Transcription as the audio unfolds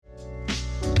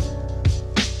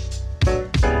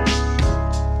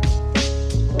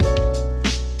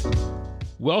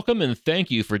Welcome and thank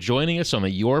you for joining us on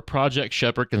the Your Project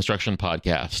Shepherd Construction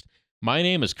podcast. My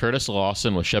name is Curtis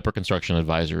Lawson with Shepherd Construction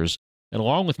Advisors, and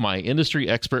along with my industry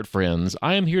expert friends,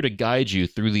 I am here to guide you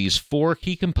through these 4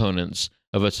 key components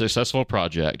of a successful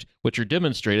project, which are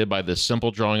demonstrated by this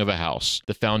simple drawing of a house.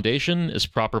 The foundation is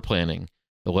proper planning.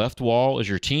 The left wall is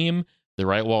your team, the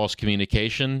right wall is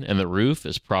communication, and the roof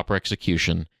is proper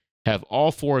execution. Have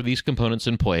all 4 of these components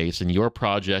in place, and your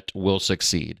project will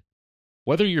succeed.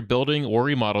 Whether you're building or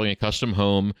remodeling a custom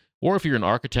home, or if you're an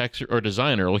architect or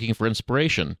designer looking for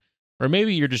inspiration, or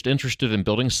maybe you're just interested in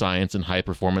building science and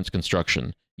high-performance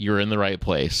construction, you're in the right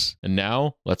place. And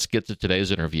now, let's get to today's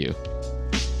interview.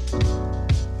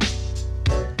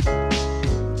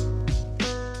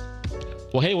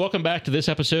 Well, hey, welcome back to this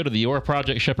episode of the Your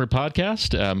Project Shepherd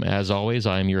podcast. As always,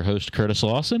 I'm your host, Curtis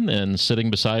Lawson, and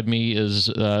sitting beside me is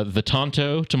the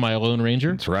Tonto to my Lone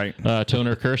Ranger. That's right.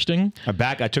 Toner Kirsting. I'm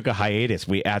back. I took a hiatus.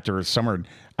 After summer,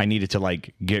 I needed to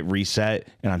get reset,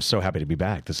 and I'm so happy to be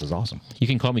back. This is awesome. You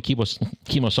can call me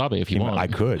Kimosabe if you want. I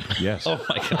could, yes. Oh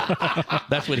my God.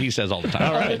 That's what he says all the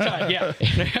time. All right. Yeah.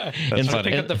 And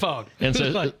Pick up the phone. And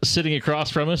so sitting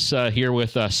across from us here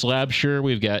with Slabsure,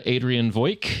 we've got Adrian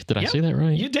Voigt. Did I say that right?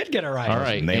 You did get it right. All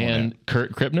right. And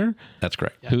Kurt Krippner. That's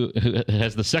correct. Who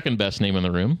has the second best name in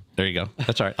the room. There you go.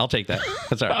 That's all right. I'll take that.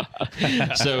 That's all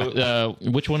right. So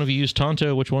which one of you is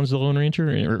Tonto? Which one's the Lone Ranger?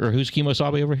 Or who's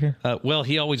Kimosabe over here? Well,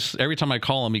 he always, every time I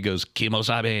call him, he goes,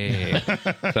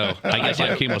 Kimosabe. So I guess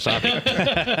I'm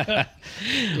Kimosabe.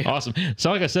 Awesome. So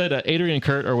like I said, Adrian and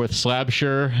Kurt are with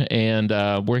Slabsure, and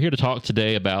we're here to talk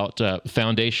today about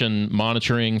foundation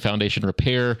monitoring, foundation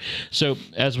repair. So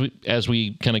as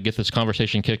we kind of get this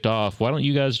conversation kicked off, why don't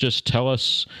you guys just tell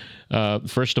us,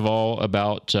 first of all,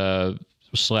 about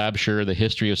Slabsure, the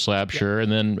history of Slabsure,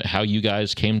 and then how you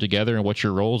guys came together and what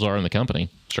your roles are in the company.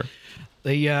 Sure.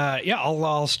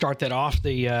 I'll start that off.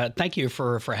 Thank you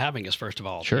for having us. First of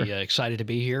all, sure. Excited to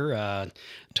be here.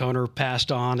 Toner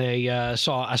passed on I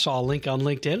saw a link on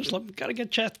LinkedIn. So got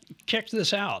to check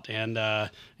this out, and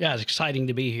it's exciting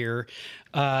to be here.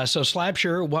 So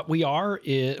Slabsure, what we are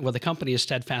is the company is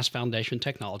Steadfast Foundation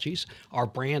Technologies. Our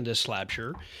brand is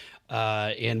Slabsure.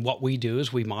 And what we do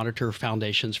is we monitor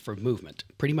foundations for movement,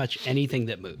 pretty much anything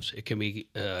that moves. It can be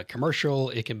commercial,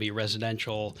 it can be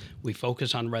residential. We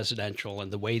focus on residential,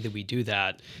 and the way that we do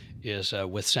that is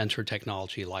with sensor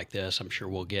technology like this. I'm sure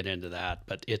we'll get into that,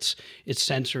 but it's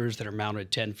sensors that are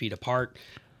mounted 10 feet apart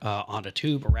on a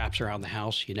tube, or wraps around the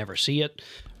house. You never see it.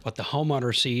 What the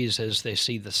homeowner sees is they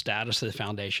see the status of the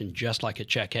foundation, just like a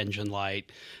check engine light.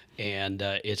 And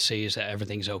it says that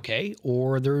everything's okay,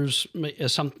 or there's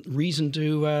some reason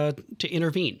to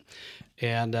intervene.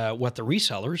 And what the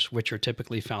resellers, which are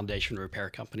typically foundation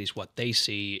repair companies, what they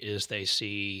see is they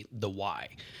see the why.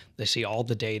 They see all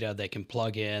the data. They can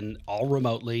plug in all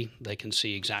remotely. They can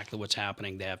see exactly what's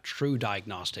happening. They have true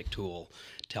diagnostic tool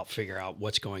to help figure out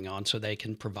what's going on, so they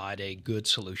can provide a good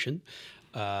solution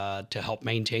to help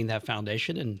maintain that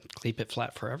foundation and keep it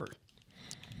flat forever.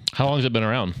 How long has it been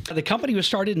around? The company was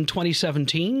started in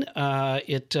 2017.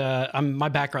 My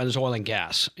background is oil and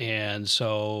gas, and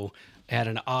so I had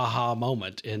an aha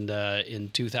moment in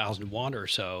 2001 or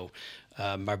so.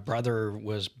 My brother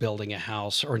was building a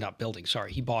house, or not building,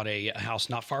 sorry. He bought a house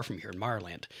not far from here in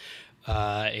Meyerland.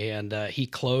 And he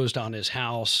closed on his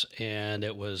house, and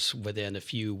it was within a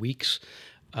few weeks.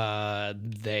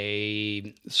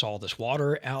 They saw this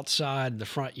water outside the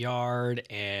front yard,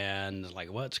 and like,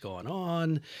 what's going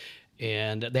on?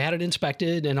 And they had it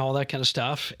inspected and all that kind of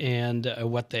stuff. And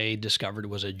what they discovered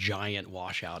was a giant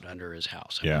washout under his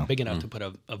house. Yeah. Big enough to put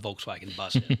a Volkswagen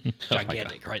bus in.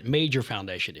 Gigantic, right? Major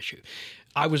foundation issue.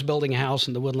 I was building a house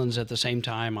in the Woodlands at the same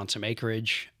time on some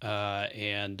acreage. So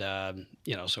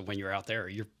when you're out there,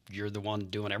 you're the one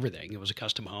doing everything. It was a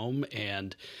custom home,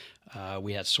 and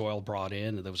we had soil brought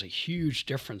in, and there was a huge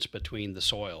difference between the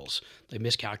soils. They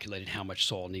miscalculated how much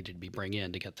soil needed to be bring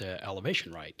in to get the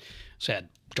elevation right. So I had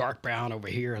dark brown over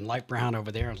here and light brown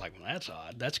over there. I was like, well, that's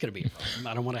odd. That's going to be a problem.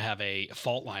 I don't want to have a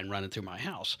fault line running through my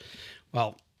house.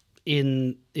 Well,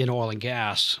 in oil and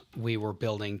gas, we were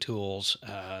building tools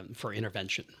for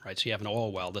intervention, right? So you have an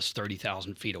oil well that's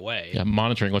 30,000 feet away. Yeah,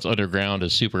 monitoring what's underground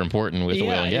is super important with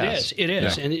oil and gas. It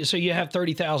is. Yeah. And so you have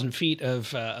 30,000 feet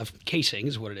of casing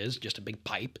is what it is, just a big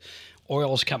pipe.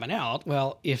 Oil's coming out.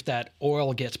 Well, if that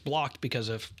oil gets blocked because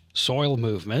of soil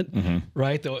movement,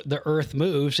 right, the earth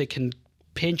moves, it can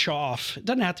pinch off. It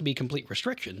doesn't have to be complete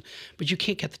restriction, but you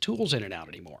can't get the tools in and out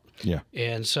anymore. Yeah.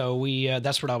 And so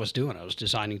that's what I was doing. I was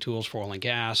designing tools for oil and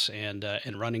gas and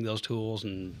running those tools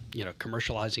and,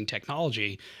 commercializing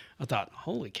technology. I thought,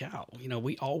 holy cow,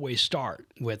 we always start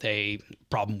with a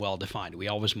problem well defined. We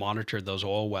always monitor those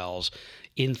oil wells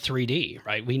in 3D,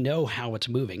 right? We know how it's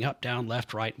moving up, down,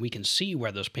 left, right. We can see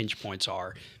where those pinch points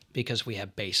are because we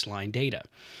have baseline data,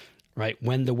 right?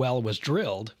 When the well was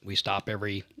drilled, we stop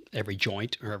every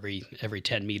joint or every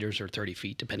 10 meters or 30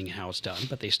 feet, depending on how it's done,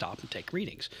 but they stop and take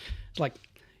readings. It's like,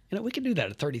 we can do that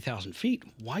at 30,000 feet.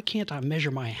 Why can't I measure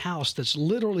my house that's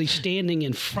literally standing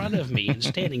in front of me and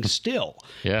standing still?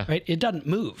 Yeah. Right? It doesn't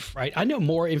move, right? I know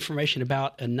more information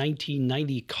about a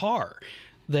 1990 car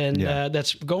than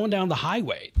that's going down the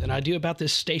highway than I do about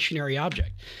this stationary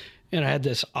object. And I had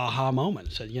this aha moment.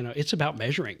 I said, it's about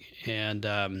measuring. And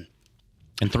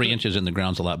 3 inches in the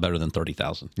ground's a lot better than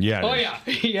 30,000. Yeah. Oh yeah.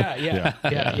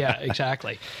 Yeah,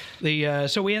 exactly.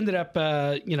 So we ended up,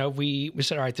 we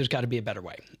said, all right, there's got to be a better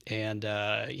way. And,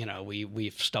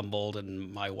 we've stumbled,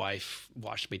 and my wife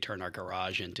watched me turn our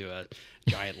garage into a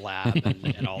giant lab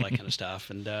and all that kind of stuff.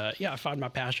 And, I found my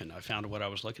passion. I found what I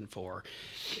was looking for.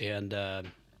 And,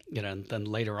 and then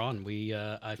later on,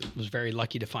 I was very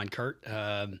lucky to find Kurt.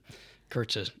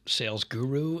 Kurt's a sales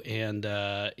guru, and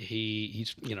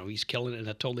he's killing it in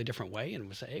a totally different way. And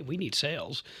we say, hey, we need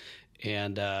sales,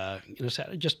 and so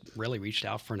I just really reached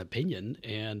out for an opinion,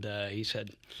 and he said,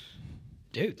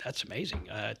 dude, that's amazing.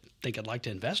 I think I'd like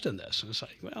to invest in this. And it's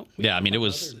like, well,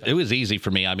 it was easy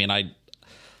for me. I mean,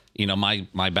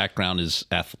 my background is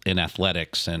in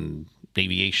athletics and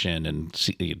aviation and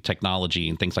technology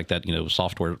and things like that.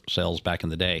 Software sales back in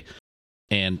the day,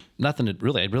 and I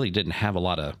really didn't have a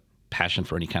lot of passion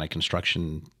for any kind of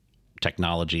construction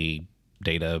technology,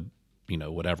 data,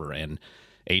 whatever. And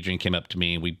Adrian came up to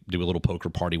me, and we do a little poker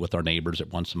party with our neighbors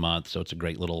at once a month. So it's a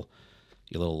great little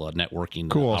networking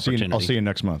opportunity. I'll see you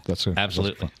next month. That's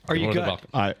absolutely. Are you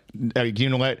good? You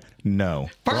know what? No.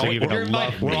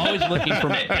 Perfect. We're always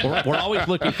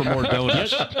looking for more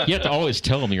donors. You have to always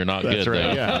tell them you're not That's good. right.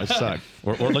 Though. Yeah, it sucked.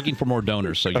 We're looking for more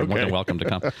donors, so you're more than welcome to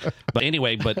come. But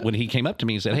anyway, when he came up to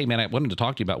me and said, "Hey, man, I wanted to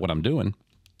talk to you about what I'm doing,"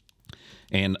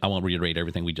 and I won't reiterate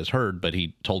everything we just heard, but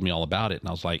he told me all about it, and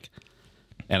I was like,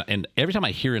 and every time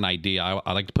I hear an idea,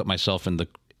 I like to put myself in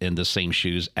the same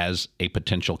shoes as a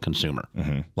potential consumer.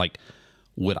 Mm-hmm. Like,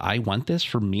 would I want this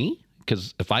for me?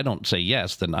 Because if I don't say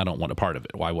yes, then I don't want a part of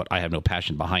it. Why would I have no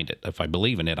passion behind it? If I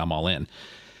believe in it, I'm all in.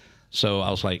 So I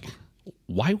was like,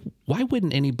 why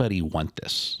wouldn't anybody want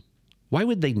this? Why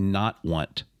would they not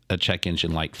want a check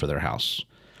engine light for their house?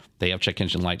 They have check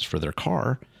engine lights for their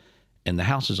car, and the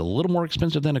house is a little more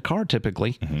expensive than a car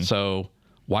typically. Mm-hmm. So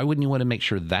why wouldn't you want to make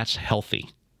sure that's healthy?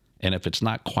 And if it's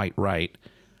not quite right,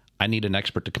 I need an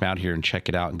expert to come out here and check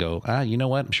it out and go, you know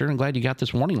what? I'm sure and glad you got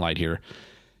this warning light here.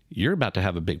 You're about to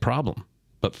have a big problem.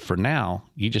 But for now,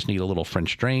 you just need a little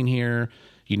French drain here.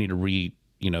 You need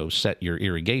to set your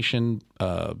irrigation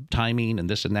timing and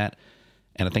this and that.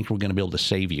 And I think we're going to be able to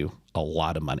save you a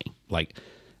lot of money. Like,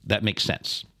 that makes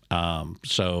sense.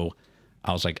 So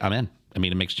I was like, I'm in. I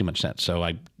mean, it makes too much sense. So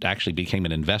I actually became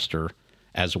an investor,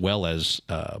 as well as,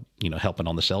 helping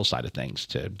on the sales side of things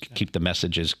to keep the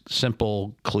messages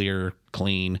simple, clear,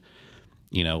 clean.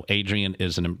 Adrian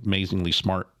is an amazingly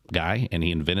smart guy, and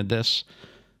he invented this,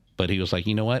 but he was like,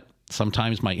 you know what?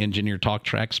 Sometimes my engineer talk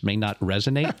tracks may not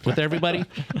resonate with everybody.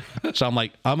 So I'm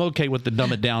like, I'm okay with the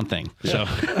dumb it down thing. So,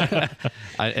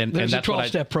 there's a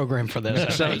 12-step program for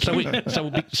this.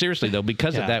 Seriously though,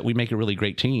 because of that, we make a really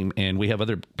great team, and we have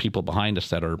other people behind us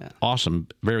that are awesome,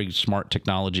 very smart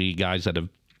technology guys that have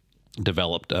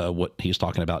developed what he's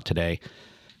talking about today.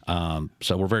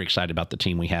 So we're very excited about the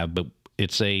team we have, but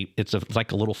it's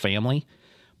like a little family,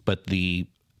 but the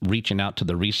reaching out to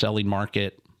the reselling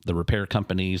market, the repair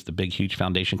companies, the big, huge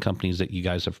foundation companies that you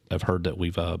guys have heard that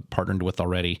we've partnered with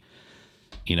already,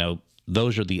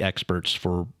 those are the experts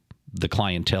for the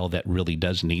clientele that really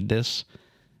does need this,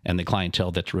 and the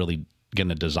clientele that's really going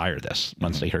to desire this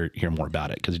once they hear more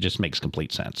about it, because it just makes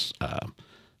complete sense.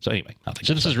 So anyway,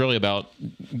 so this is really about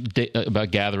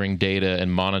gathering data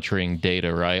and monitoring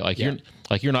data, right? Like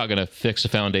you're not going to fix the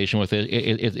foundation with it.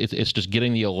 It's just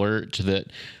getting the alert that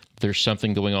there's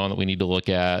something going on that we need to look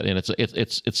at, and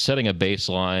it's setting a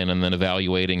baseline and then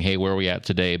evaluating, hey, where are we at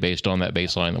today based on that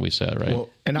baseline that we set, right? Well,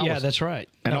 that's right.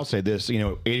 And I'll say this,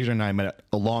 Adrian and I met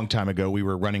a long time ago. We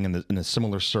were running in a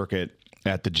similar circuit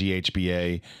at the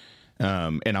GHBA.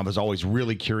 And I was always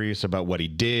really curious about what he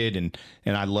did, and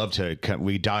I love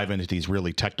we dive into these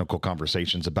really technical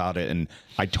conversations about it, and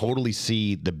I totally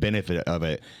see the benefit of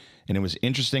it. And it was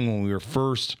interesting when we were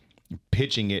first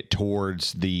pitching it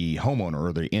towards the homeowner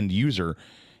or the end user,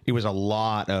 it was a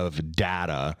lot of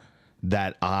data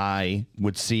that I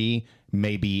would see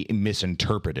may be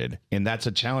misinterpreted. And that's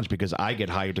a challenge because I get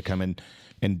hired to come in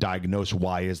and diagnose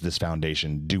why is this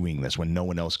foundation doing this when no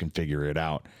one else can figure it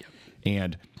out.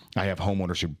 And I have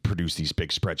homeowners who produce these big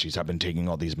spreadsheets. I've been taking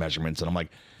all these measurements and I'm like,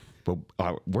 but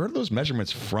where are those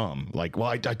measurements from? Like, well,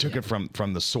 I took it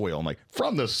from the soil. I'm like,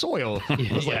 from the soil? I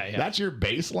was like, that's your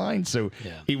baseline? So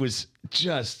it was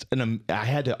just, I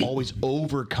had to always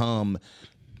overcome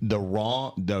the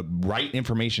right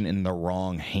information in the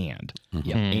wrong hand.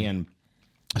 And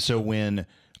so when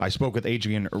I spoke with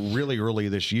Adrian really early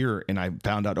this year and I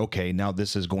found out, okay, now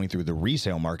this is going through the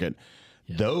resale market,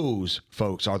 those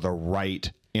folks are the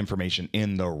right information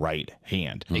in the right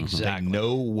hand. Exactly. They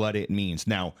know what it means.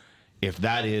 Now, if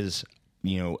that is,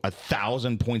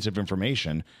 1,000 points of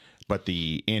information, but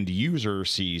the end user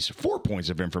sees 4 points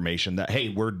of information that, hey,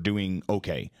 we're doing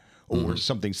okay, or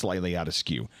something slightly out of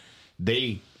skew,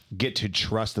 they get to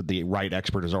trust that the right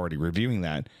expert is already reviewing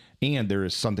that. And there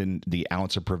is something, the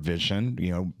ounce of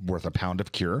prevention, worth a pound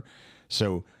of cure.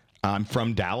 So I'm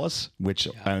from Dallas, which,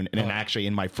 and actually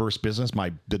in my first business,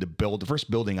 the first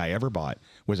building I ever bought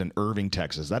was in Irving,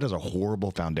 Texas. That is a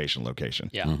horrible foundation location.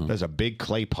 There's a big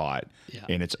clay pot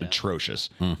and it's atrocious.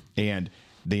 And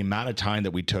the amount of time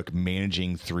that we took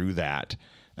managing through that,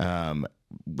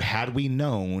 had we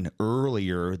known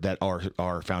earlier that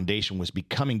our foundation was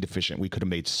becoming deficient, we could have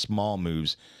made small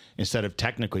moves instead of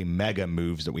technically mega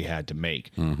moves that we had to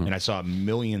make. And I saw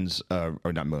thousands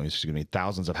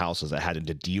of houses that had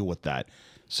to deal with that.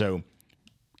 So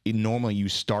normally you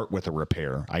start with a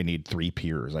repair. I need 3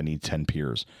 piers. I need 10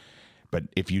 piers. But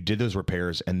if you did those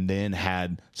repairs and then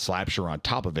had Slabsure on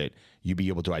top of it, you'd be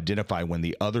able to identify when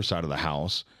the other side of the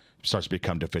house starts to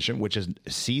become deficient, which is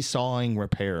seesawing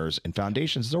repairs and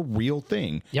foundations is a real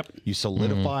thing. You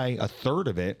solidify a third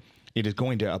of it, it is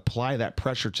going to apply that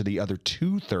pressure to the other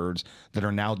 2/3 that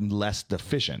are now less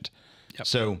deficient.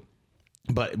 So,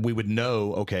 but we would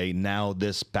know, okay, now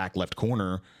this back left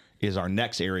corner is our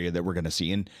next area that we're going to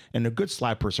see. And a good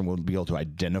slab person will be able to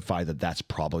identify that that's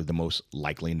probably the most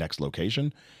likely next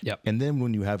location. And then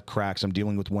when you have cracks, I'm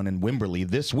dealing with one in Wimberley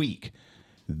this week.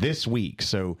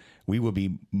 So we will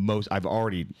be I've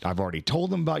already told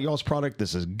them about y'all's product.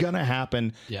 This is going to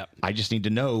happen. I just need to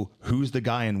know who's the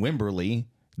guy in Wimberley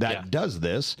that does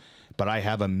this, but I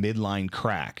have a midline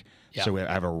crack. So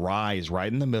I have a rise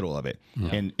right in the middle of it.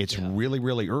 And it's really,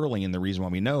 really early. And the reason why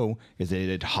we know is that it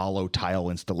did hollow tile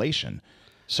installation.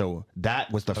 So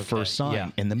that was the first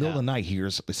sign. In the middle of the night,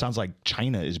 it sounds like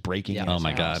China is breaking in. Oh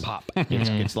my God. Pop.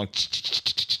 It's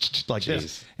like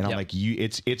this. And I'm like,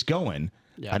 it's going.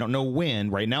 I don't know when.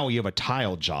 Right now we have a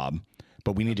tile job,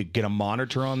 but we need to get a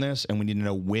monitor on this, and we need to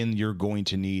know when you're going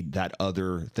to need that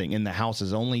other thing. And the house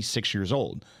is only 6 years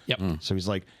old. So he's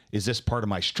like, is this part of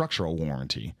my structural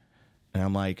warranty? And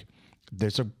I'm like,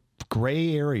 there's a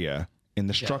gray area in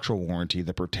the structural warranty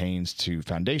that pertains to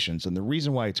foundations. And the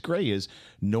reason why it's gray is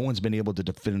no one's been able to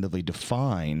definitively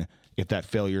define if that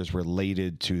failure is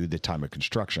related to the time of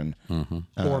construction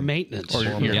or maintenance, or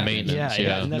your maintenance.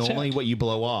 Normally what you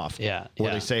blow off. Or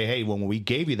they say, hey, well, when we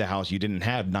gave you the house, you didn't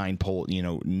have 9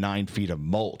 feet of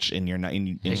mulch in your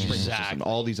and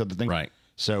all these other things.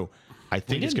 So I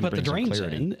think it's going to bring some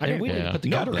clarity. We didn't put the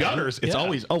gutters. It's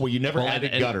always, you never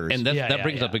added gutters. And that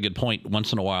brings up a good point.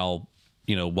 Once in a while,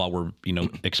 while we're,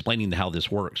 explaining how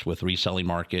this works with reselling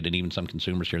market and even some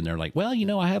consumers here and there, like, well,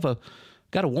 I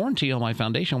got a warranty on my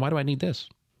foundation. Why do I need this?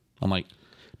 I'm like,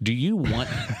 do you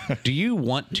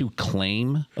want to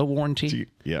claim a warranty?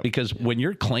 Because when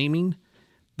you're claiming,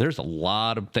 there's a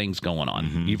lot of things going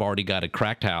on. You've already got a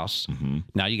cracked house.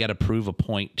 Now you got to prove a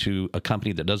point to a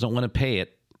company that doesn't want to pay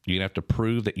it. You have to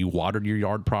prove that you watered your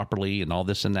yard properly and all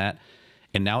this and that.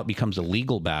 And now it becomes a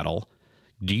legal battle.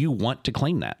 Do you want to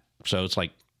claim that? So it's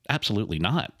like, absolutely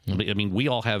not. I mean, we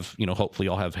all have, hopefully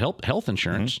all have health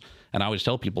insurance. And I always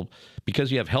tell people,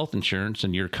 because you have health insurance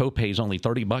and your copay is only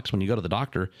 $30 when you go to the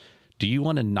doctor, do you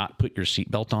want to not put your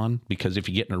seatbelt on? Because if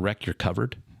you get in a wreck, you're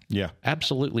covered?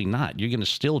 Absolutely not. You're going to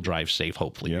still drive safe,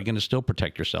 hopefully. You're going to still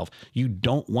protect yourself. You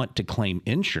don't want to claim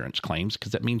insurance claims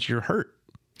because that means you're hurt.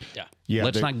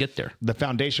 Let's not get there. The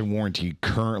foundation warranty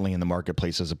currently in the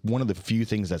marketplace is one of the few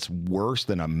things that's worse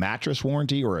than a mattress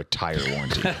warranty or a tire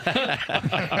warranty.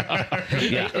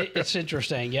 It's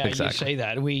interesting. You say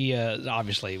that. We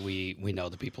obviously we know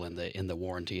the people in the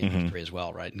warranty industry as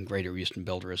well, right? In Greater Houston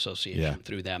Builder Association,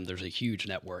 through them, there's a huge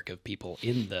network of people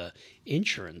in the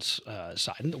insurance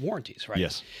side and the warranties, right?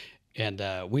 Yes. And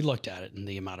we looked at it and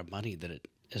the amount of money that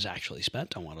is actually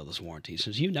spent on one of those warranties.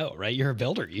 As you know, right? You're a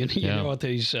builder. You know what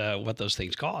those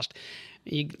things cost.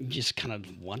 You just kind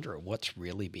of wonder what's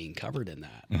really being covered in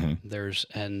that.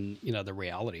 The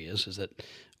reality is that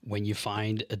when you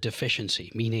find a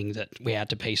deficiency, meaning that we had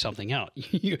to pay something out,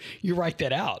 you write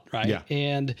that out, right? Yeah.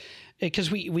 And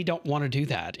because we don't want to do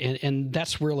that. And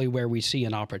that's really where we see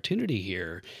an opportunity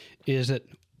here, is that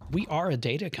we are a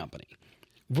data company.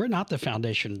 We're not the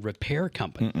foundation repair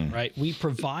company, right? We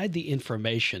provide the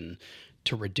information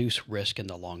to reduce risk in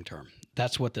the long term.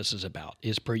 That's what this is about,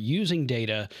 is per using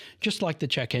data, just like the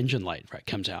check engine light, right,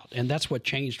 comes out. And that's what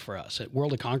changed for us. At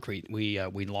World of Concrete, we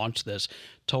launched this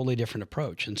totally different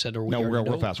approach and said,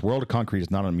 real fast. World of Concrete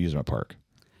is not an amusement park.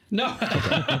 No.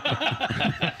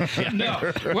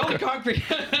 No. World of Concrete.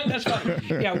 That's fine.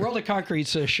 Yeah, World of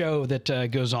Concrete's a show that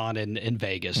goes on in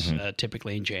Vegas,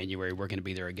 typically in January. We're going to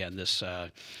be there again this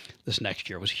next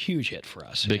year. It was a huge hit for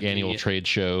us. Big annual trade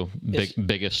show,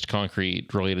 biggest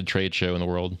concrete-related trade show in the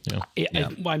world.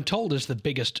 I'm told it's the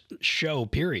biggest show,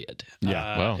 period.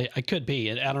 Yeah, wow. It could be.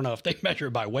 And I don't know if they measure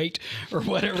it by weight or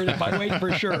whatever. By weight,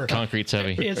 for sure. Concrete's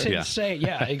heavy. It's insane.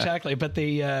 Yeah, exactly. But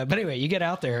anyway, you get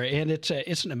out there, and it's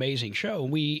an amazing show.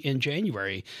 We, in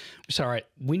January, we said, all right,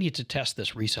 we need to test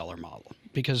this reseller model,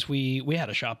 because we had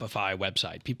a Shopify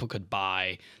website. People could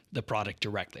buy the product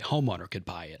directly. Homeowner could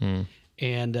buy it.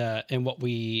 And what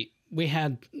we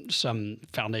had some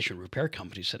foundation repair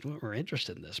companies said, well, we're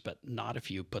interested in this, but not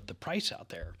if you put the price out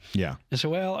there. Yeah. And so,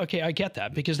 well, okay, I get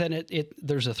that, because then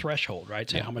there's a threshold, right?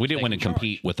 So how much we didn't want to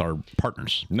compete with our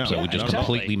partners. No. So we just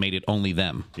completely made it only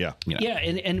them. Yeah. Yeah.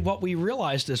 And what we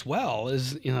realized as well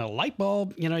is, light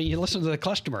bulb, you listen to the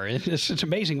customer. It's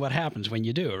amazing what happens when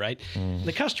you do, right?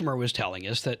 The customer was telling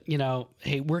us that,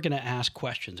 hey, we're going to ask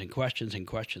questions and questions and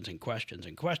questions and questions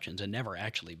and questions and never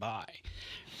actually buy,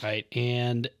 right?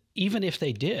 And even if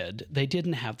they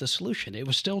didn't have the solution. It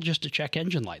was still just a check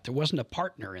engine light. There wasn't a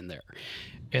partner in there.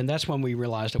 And that's when we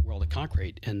realized at World of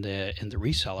Concrete and the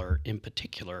reseller in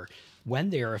particular, when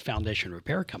they are a foundation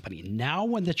repair company, now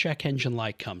when the check engine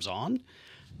light comes on,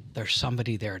 there's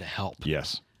somebody there to help.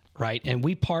 Yes. Right. And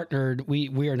we partnered.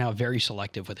 We are now very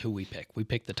selective with who we pick. We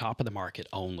pick the top of the market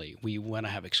only. We want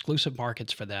to have exclusive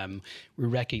markets for them. We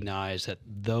recognize that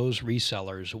those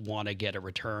resellers want to get a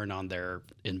return on their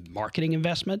marketing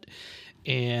investment.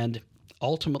 And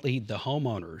ultimately, the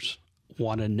homeowners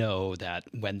want to know that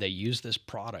when they use this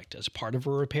product as part of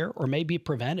a repair or maybe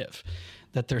preventive,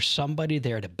 that there's somebody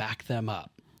there to back them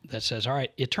up that says, all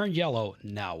right, it turned yellow.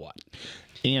 Now what?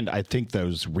 And I think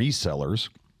those resellers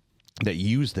that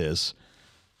use this,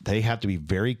 they have to be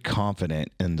very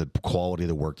confident in the quality of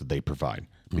the work that they provide,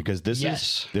 because this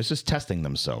is testing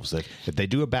themselves. If they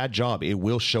do a bad job, it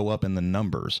will show up in the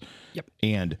numbers. Yep.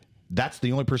 And that's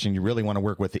the only person you really want to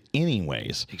work with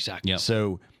anyways. Exactly. Yep.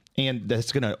 So, and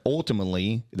that's going to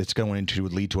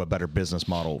lead to a better business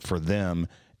model for them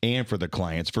and for the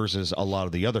clients versus a lot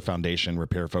of the other foundation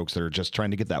repair folks that are just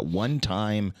trying to get that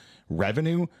one-time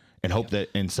revenue and hope that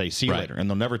and say see you later, and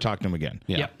they'll never talk to them again.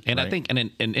 Yeah, and I think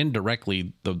and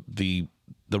indirectly the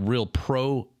real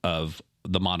pro of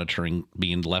the monitoring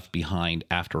being left behind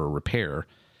after a repair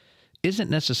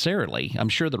isn't necessarily. I'm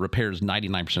sure the repairs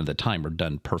 99% of the time are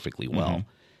done perfectly well.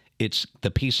 It's the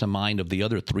peace of mind of the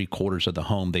other 3/4 of the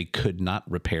home they could not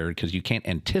repair, because you can't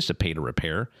anticipate a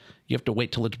repair. You have to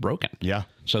wait till it's broken. Yeah.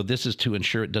 So this is to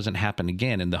ensure it doesn't happen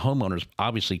again. And the homeowners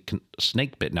obviously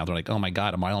snake bit now. They're like, oh my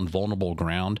God, am I on vulnerable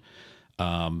ground?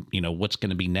 What's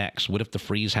going to be next? What if the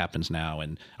freeze happens now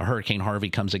and a Hurricane Harvey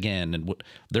comes again? And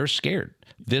they're scared.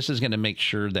 This is going to make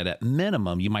sure that at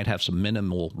minimum, you might have some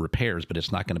minimal repairs, but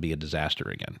it's not going to be a disaster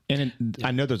again. And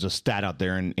I know there's a stat out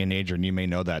there, and Adrian, you may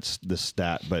know that's the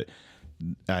stat, but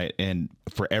and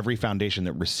for every foundation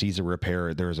that receives a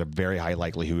repair, there is a very high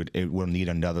likelihood it will need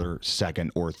another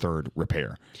second or third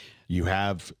repair. You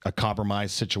have a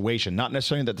compromised situation, not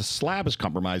necessarily that the slab is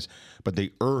compromised, but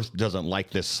the earth doesn't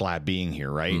like this slab being here,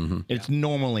 right? It's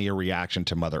normally a reaction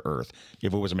to Mother Earth.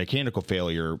 If it was a mechanical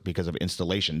failure because of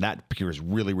installation, that appears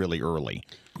really, really early.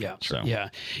 Yeah. So. Yeah.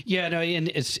 No, and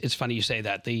it's funny you say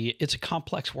that. It's a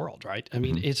complex world, right? I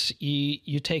mean, it's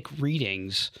you take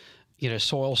readings,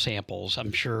 soil samples.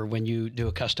 I'm sure when you do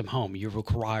a custom home, you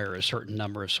require a certain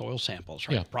number of soil samples,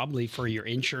 right? Yeah. Probably for your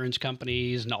insurance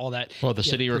companies and all that. Well, the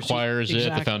city requires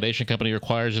it, the foundation company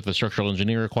requires it, the structural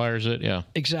engineer requires it. Yeah.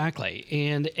 Exactly.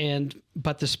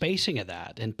 But the spacing of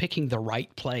that and picking the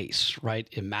right place, right?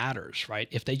 It matters, right?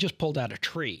 If they just pulled out a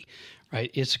tree,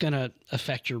 right, it's going to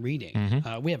affect your reading.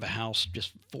 We have a house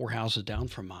just 4 houses down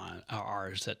from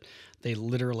ours that they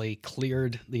literally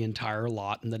cleared the entire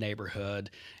lot in the neighborhood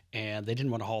and they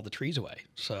didn't want to haul the trees away.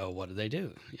 So what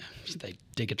do? They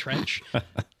dig a trench,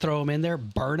 throw them in there,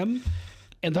 burn them,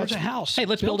 and there's a house. Hey,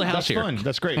 let's build a house That's here. fun.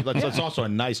 That's great. That's also a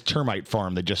nice termite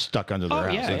farm they just stuck under their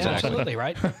house. Yeah, absolutely,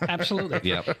 right? Absolutely.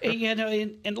 Yeah.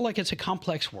 And look, it's a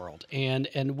complex world, and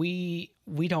we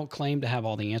don't claim to have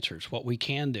all the answers. What we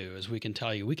can do is we can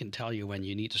tell you when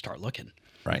you need to start looking.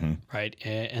 Right. Right.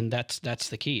 And that's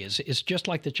the key. It's just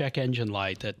like the check engine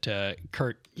light that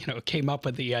Kurt, came up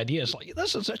with the idea. It's like,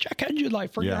 this is a check engine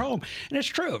light for your home. And it's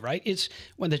true, right? It's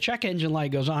when the check engine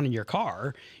light goes on in your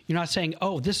car, you're not saying,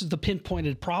 oh, this is the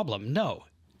pinpointed problem. No,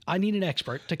 I need an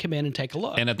expert to come in and take a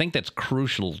look. And I think that's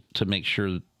crucial to make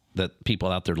sure that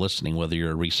people out there listening, whether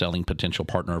you're a reselling potential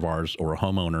partner of ours or a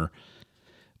homeowner,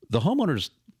 the homeowners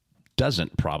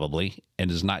doesn't probably and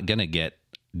is not going to get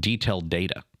detailed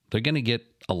data. They're going to get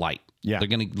a light. Yeah. They're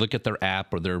going to look at their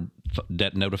app or their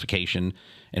debt notification,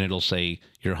 and it'll say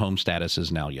your home status is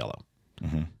now yellow.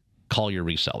 Mm-hmm. Call your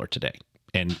reseller today.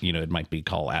 And, it might be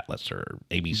call Atlas or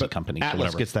ABC companies Atlas or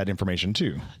whatever. gets that information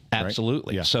too. Right?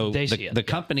 Absolutely. Yeah. So They see it. the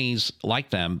companies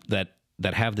like them that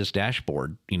have this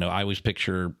dashboard, I always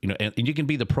picture, and you can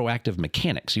be the proactive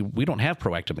mechanics. We don't have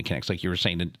proactive mechanics like you were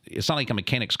saying. It's not like a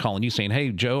mechanic's calling you saying, hey,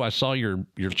 Joe, I saw your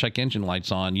check engine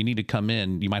lights on. You need to come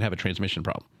in. You might have a transmission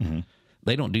problem. Mm-hmm.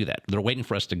 They don't do that. They're waiting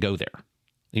for us to go there.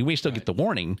 We still get the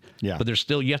warning, but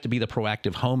you have to be the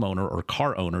proactive homeowner or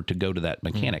car owner to go to that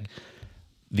mechanic.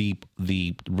 Mm-hmm.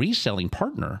 The reselling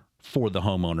partner for the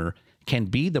homeowner can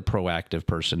be the proactive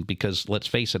person because, let's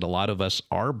face it, a lot of us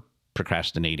are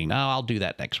procrastinating. Oh, I'll do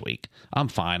that next week. I'm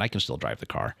fine. I can still drive the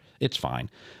car. It's fine.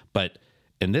 But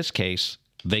in this case,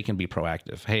 they can be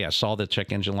proactive. Hey, I saw the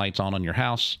check engine lights on your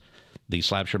house. The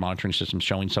Slabsure monitoring system is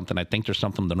showing something. I think there's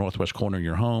something in the northwest corner of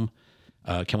your home.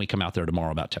 Can we come out there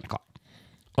tomorrow about 10 o'clock?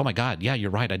 Oh, my God. Yeah,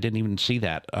 you're right. I didn't even see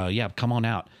that. Yeah, come on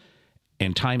out.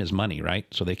 And time is money, right?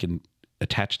 So they can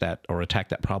attach that or attack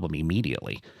that problem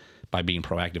immediately by being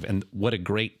proactive. And what a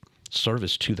great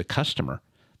service to the customer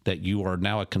that you are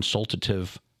now a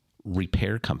consultative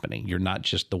repair company. You're not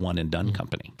just the one and done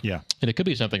company. Yeah. And it could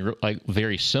be something like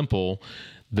very simple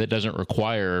that doesn't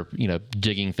require,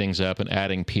 digging things up and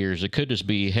adding piers. It could just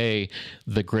be, hey,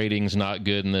 the grading's not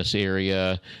good in this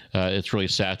area. It's really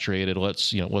saturated.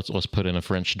 Let's put in a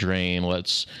French drain.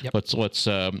 Let's get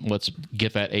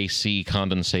that AC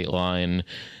condensate line,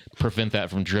 prevent that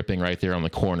from dripping right there on the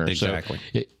corner. Exactly.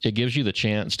 So it gives you the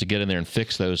chance to get in there and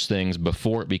fix those things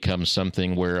before it becomes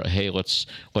something where, hey, let's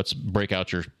break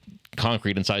out your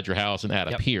concrete inside your house and add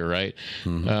a pier, right?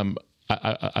 Mm-hmm.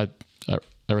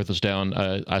 I wrote this down.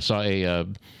 I saw a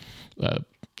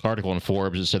article in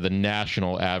Forbes that said the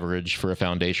national average for a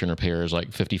foundation repair is like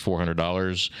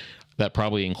 $5,400. That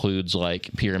probably includes like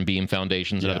pier and beam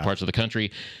foundations in other parts of the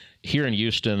country. Here in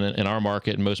Houston, in our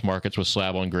market, and most markets with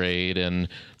slab on grade and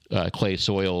clay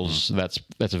soils, that's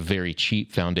a very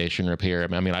cheap foundation repair.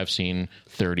 I mean, I've seen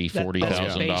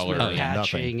 $30,000-$40,000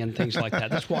 patching and things like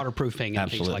that. That's waterproofing and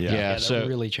things like that. Yeah, so that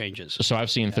really changes. So I've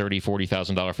seen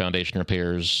 $30,000-$40,000 foundation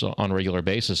repairs on a regular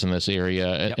basis in this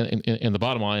area. And the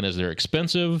bottom line is they're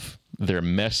expensive. They're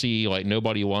messy. Like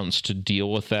nobody wants to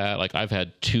deal with that. Like I've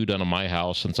had 2 done on my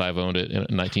house since I've owned it, in a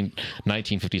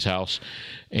 1950s house.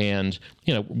 And,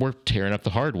 we're tearing up the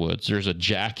hardwoods. There's a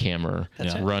jackhammer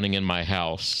running in my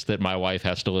house that my wife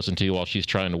has to listen to while she's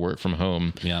trying to work from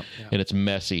home. Yeah. And it's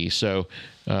messy. So,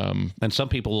 and some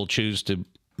people will choose to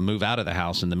move out of the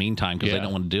house in the meantime because they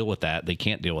don't want to deal with that. They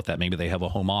can't deal with that. Maybe they have a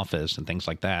home office and things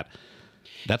like that.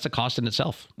 That's a cost in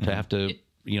itself to have to,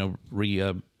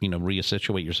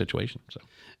 resituate your situation. So.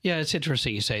 Yeah, it's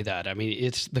interesting you say that. I mean,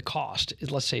 it's the cost.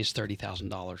 Let's say it's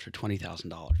 $30,000 or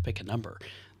 $20,000. Pick a number.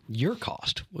 Your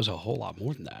cost was a whole lot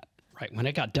more than that. Right. When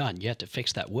it got done, you had to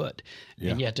fix that wood,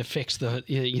 and you had to fix the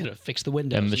fix the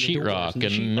windows and the sheetrock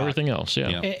and everything else.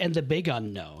 Yeah. And the big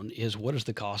unknown is what is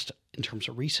the cost in terms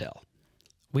of resale.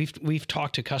 We've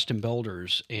talked to custom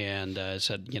builders and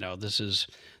said, this is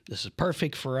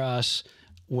perfect for us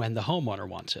when the homeowner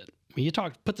wants it. When you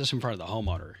put this in front of the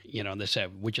homeowner, and they say,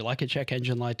 would you like a check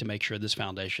engine light to make sure this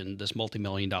foundation, this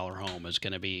multi-million-dollar home is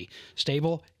going to be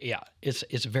stable? Yeah, it's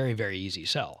a very, very easy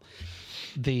sell.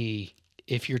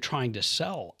 If you're trying to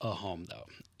sell a home, though,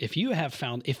 if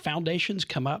foundations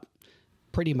come up,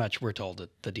 pretty much we're told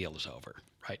that the deal is over,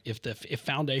 right? If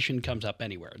foundation comes up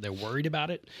anywhere, they're worried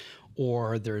about it,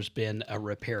 or there's been a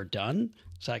repair done.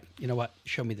 It's like, you know what?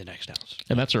 Show me the next house.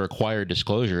 And that's a required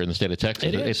disclosure in the state of Texas.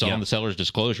 It is. It's on the seller's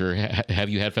disclosure. Have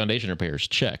you had foundation repairs?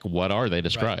 Check. What are they?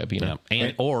 Describe. Right.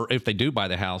 And or if they do buy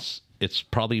the house, it's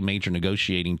probably a major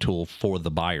negotiating tool for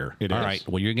the buyer. It All is. right,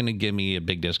 well, you're going to give me a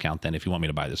big discount then if you want me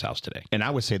to buy this house today. And I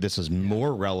would say this is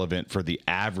more relevant for the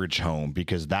average home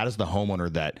because that is the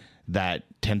homeowner that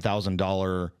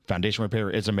 $10,000 foundation repair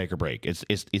is a make or break. It's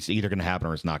either going to happen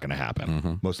or it's not going to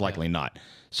happen. Most likely not.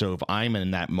 So if I'm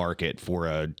in that market for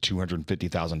a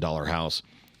 $250,000 house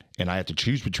and I have to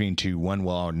choose between two, one,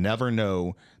 well, I'll never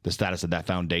know the status of that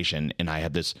foundation, and I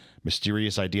have this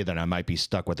mysterious idea that I might be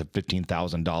stuck with a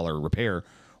 $15,000 repair,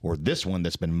 or this one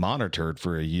that's been monitored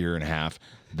for a year and a half,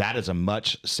 that is a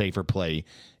much safer play,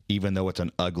 even though it's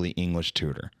an ugly English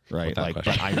tutor, right? Without But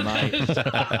question. I might.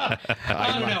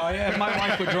 I don't know. My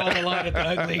wife would draw the line at the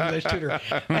ugly English tutor.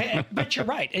 But you're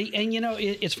right. And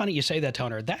it's funny you say that,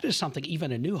 Toner. That is something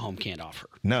even a new home can't offer.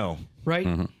 No.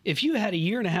 Right? If you had a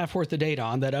year and a half worth of data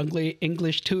on that ugly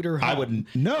English tutor home, I would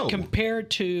know. Compared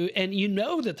to, and you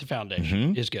know that the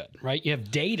foundation is good, right? You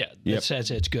have data that says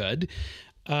it's good.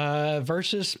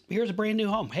 Versus here's a brand new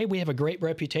home. Hey, we have a great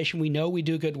reputation. We know we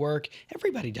do good work.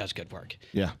 Everybody does good work.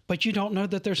 Yeah. But you don't know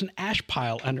that there's an ash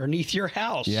pile underneath your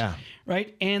house. Yeah.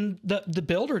 Right. And the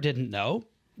builder didn't know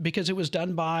because it was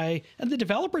done by, and the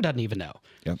developer doesn't even know.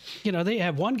 Yep. They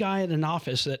have one guy in an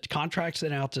office that contracts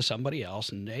it out to somebody else,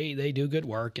 and they do good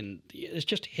work, and it's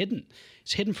just hidden.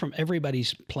 It's hidden from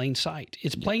everybody's plain sight.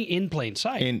 It's in plain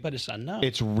sight, but it's unknown.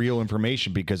 It's real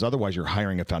information because otherwise you're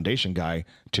hiring a foundation guy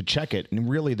to check it, and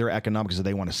really their economics is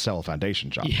they want to sell a foundation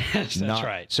job. Yes, that's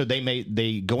right. So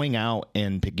they going out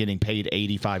and getting paid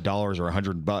 $85 or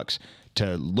 $100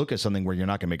 to look at something where you're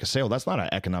not going to make a sale. That's not an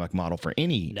economic model for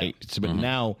any. No. But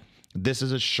now this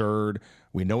is assured.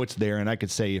 We know it's there, and I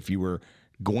could say if you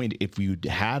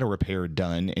had a repair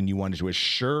done and you wanted to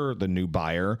assure the new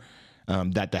buyer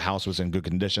that the house was in good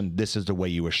condition, this is the way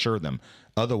you assure them.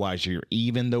 Otherwise,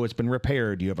 even though it's been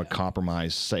repaired, you have a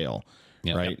compromised sale,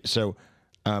 right? Yep. So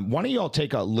why don't you all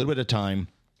take a little bit of time,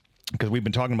 because we've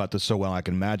been talking about this so well, I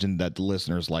can imagine that the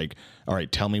listeners like, all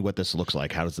right, tell me what this looks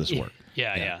like. How does this work?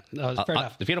 Yeah. No, fair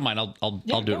enough. If you don't mind,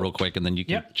 I'll do it real quick, and then you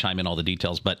can chime in all the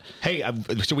details. But Hey,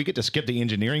 so we get to skip the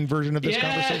engineering version of this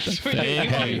conversation?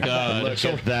 Thank God. Look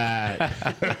at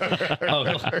that.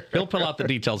 he'll pull out the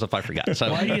details if I forgot.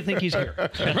 So, Why do you think he's here?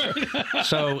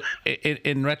 so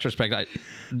in retrospect,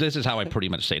 this is how I pretty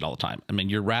much say it all the time. I mean,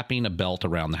 you're wrapping a belt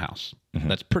around the house.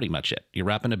 That's pretty much it. You're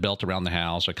wrapping a belt around the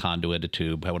house, a conduit, a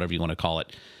tube, whatever you want to call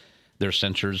it. There's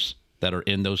sensors that are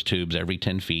in those tubes every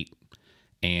 10 feet,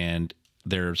 and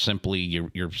they're simply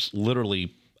you're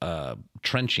literally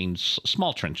trenching,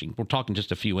 small trenching. We're talking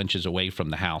just a few inches away from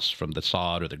the house, from the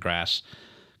sod or the grass,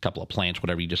 a couple of plants,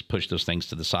 whatever. You just push those things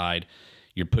to the side.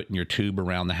 You're putting your tube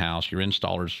around the house. Your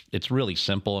installers, it's really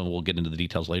simple, and we'll get into the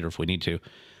details later if we need to.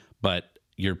 But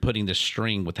you're putting this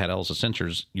string with that Elsa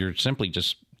sensors. You're simply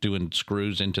just doing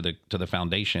screws into the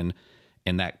foundation,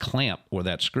 and that clamp where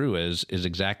that screw is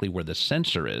exactly where the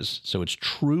sensor is. So it's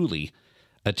truly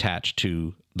attached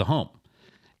to the home.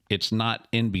 It's not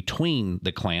in between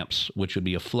the clamps, which would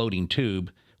be a floating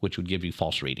tube, which would give you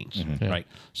false readings, right?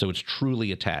 So it's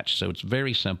truly attached. So it's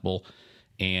very simple,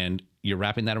 and you're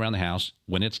wrapping that around the house.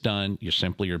 When it's done,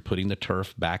 you're putting the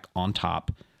turf back on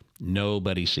top.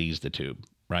 Nobody sees the tube,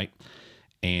 right?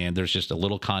 And there's just a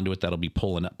little conduit that'll be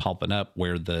popping up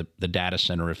where the data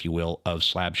center, if you will, of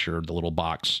Slabsure, the little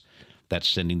box that's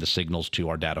sending the signals to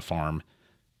our data farm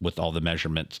with all the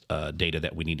measurement data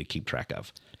that we need to keep track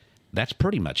of. That's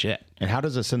pretty much it. And how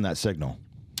does it send that signal?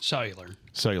 Cellular.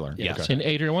 Yeah. Okay. And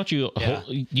Adrian, why don't you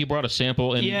you brought a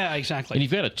sample, and Yeah, exactly. and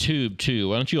you've got a tube too.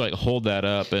 Why don't you hold that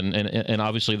up? And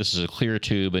obviously this is a clear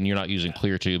tube, and you're not using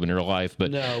clear tube in real life,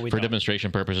 but No, we for don't.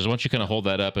 demonstration purposes, why don't you kind of hold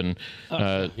that up, and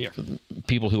Here.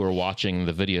 people who are watching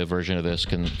the video version of this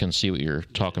can see what you're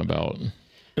talking about. I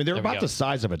mean, they're we about go. the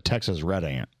size of a Texas red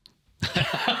ant.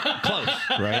 Close.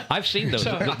 Right? I've seen those.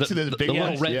 The big little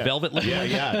ones. red Yeah. velvet looking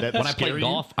ones. Yeah. That When I play scare you?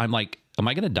 golf, I'm like, am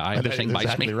I going to die if this thing bites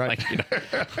Exactly me?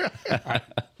 right.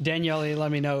 Danielle,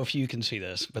 let me know if you can see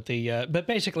this. But but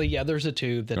basically, there's a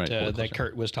tube that Right, pull it that closer.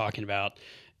 Kurt was talking about,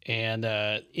 and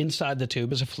inside the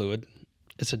tube is a fluid.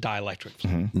 It's a dielectric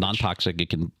fluid. Non-toxic. It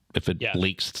can, if it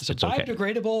leaks, It's a it's okay.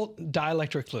 biodegradable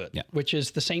dielectric fluid, Yeah. which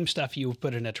is the same stuff you would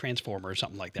put in a transformer or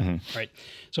something like that, right?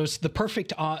 So it's the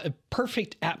perfect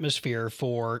atmosphere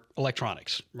for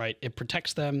electronics, right? It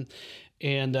protects them,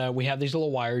 and we have these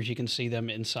little wires. You can see them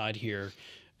inside here.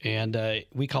 And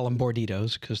we call them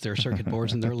borditos because they're circuit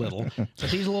boards and they're little.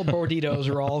 But these little borditos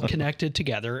are all connected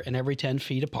together and every 10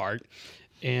 feet apart.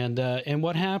 And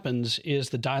what happens is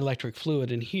the dielectric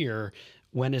fluid in here,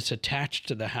 when it's attached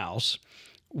to the house,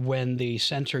 when the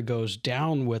sensor goes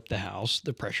down with the house,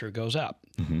 the pressure goes up.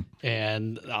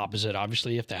 And the opposite,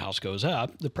 obviously, if the house goes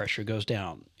up, the pressure goes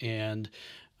down. And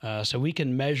So we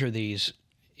can measure these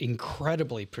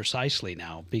incredibly precisely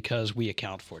now because we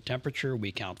account for temperature, we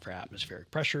account for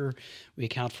atmospheric pressure, we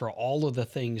account for all of the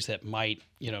things that might,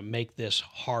 make this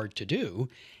hard to do.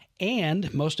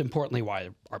 And most importantly, why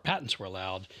our patents were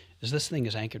allowed is this thing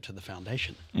is anchored to the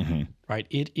foundation, right?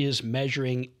 It is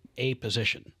measuring a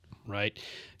position, right?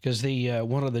 Because the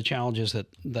one of the challenges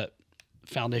that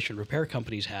foundation repair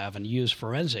companies have and use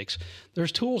forensics,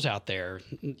 there's tools out there.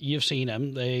 You've seen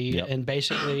them. And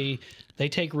basically they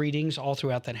take readings all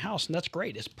throughout that house, and that's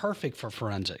great. It's perfect for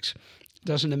forensics.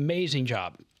 Does an amazing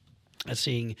job at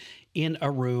seeing in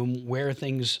a room where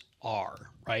things are,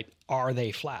 right? Are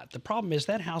they flat? The problem is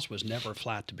that house was never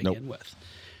flat to begin with.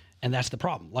 And that's the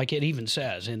problem. Like it even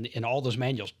says in all those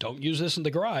manuals, don't use this in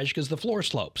the garage because the floor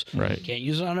slopes. Right. Can't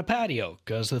use it on a patio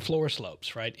because the floor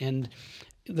slopes, right? And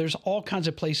there's all kinds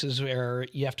of places where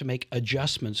you have to make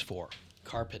adjustments for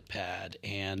carpet pad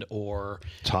and or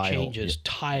Tile. Changes,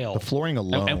 tile. The flooring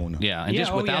alone. And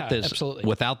just absolutely.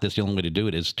 without this, the only way to do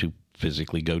it is to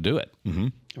physically go do it. Mm-hmm.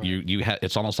 Right.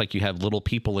 It's almost like you have little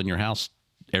people in your house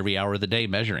every hour of the day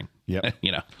measuring. Yep.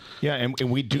 Yeah, and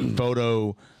we do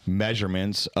photo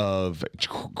measurements of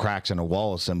cracks in a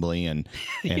wall assembly,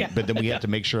 but then we have to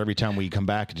make sure every time we come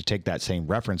back to take that same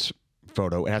reference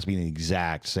photo, it has to be the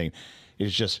exact same.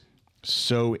 It's just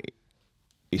so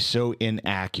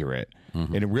inaccurate.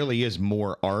 Mm-hmm. And it really is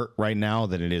more art right now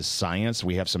than it is science.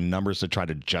 We have some numbers to try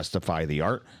to justify the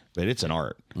art, but it's an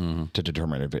art to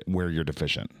determine where you're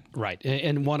deficient. Right.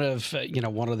 And one of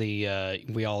the,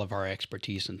 we all have our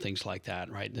expertise and things like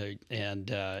that, right?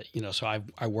 So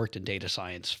I worked in data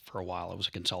science for a while. I was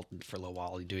a consultant for a little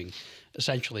while doing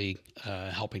essentially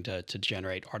helping to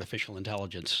generate artificial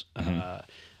intelligence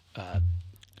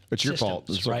it's your fault.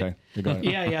 It's right? Okay. You're going.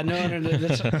 Yeah. No.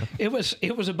 It was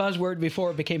a buzzword before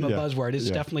it became a buzzword.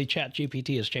 It's definitely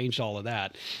ChatGPT has changed all of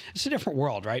that. It's a different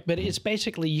world, right? But it's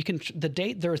basically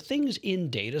there are things in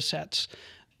data sets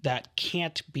that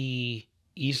can't be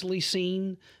easily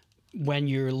seen when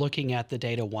you're looking at the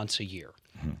data once a year.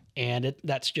 And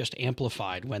that's just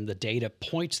amplified when the data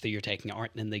points that you're taking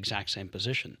aren't in the exact same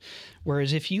position.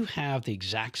 Whereas if you have the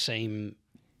exact same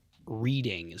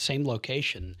reading, same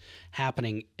location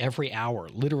happening every hour,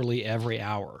 literally every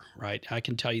hour, right? I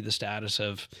can tell you the status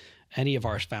of any of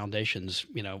our foundations,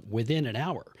 within an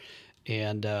hour.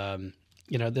 And,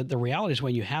 the reality is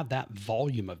when you have that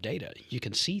volume of data, you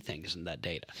can see things in that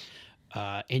data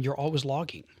and you're always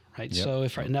logging, right? Yep. So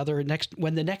if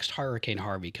when the next Hurricane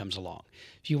Harvey comes along,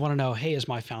 if you want to know, hey, is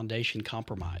my foundation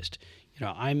compromised?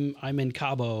 I'm in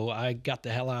Cabo. I got the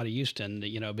hell out of Houston,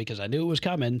 because I knew it was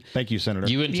coming. Thank you, Senator.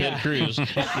 You and Ted Cruz. I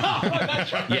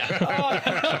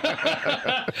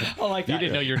like that. You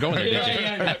didn't know you were going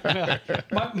there, did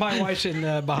you? My wife's in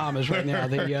the Bahamas right now.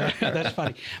 That's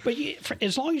funny. But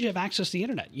as long as you have access to the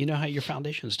internet, you know how your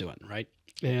foundation's doing, right?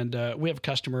 And we have a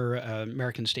customer,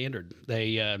 American Standard.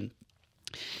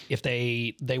 If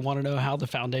they want to know how the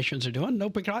foundations are doing, no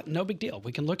big deal.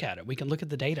 We can look at it. We can look at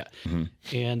the data.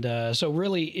 Mm-hmm. And so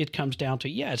really it comes down to,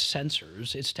 it's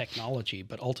sensors, it's technology,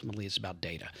 but ultimately it's about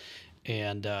data.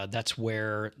 And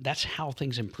that's how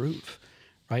things improve,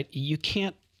 right? You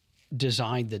can't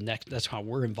design that's how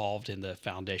we're involved in the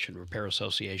Foundation Repair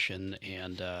Association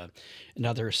and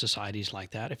other societies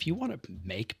like that. If you want to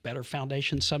make better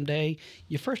foundations someday,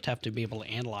 you first have to be able to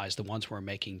analyze the ones we're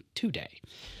making today.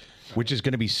 Which is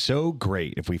going to be so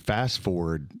great if we fast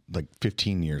forward like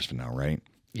 15 years from now, right?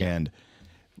 Yeah. And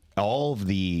all of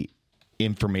the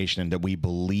information that we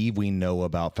believe we know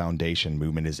about foundation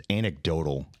movement is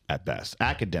anecdotal at best.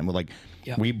 Academic,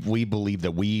 we believe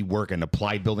that we work in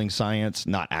applied building science,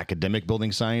 not academic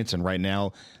building science. And right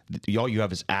now, all you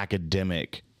have is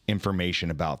academic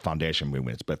information about foundation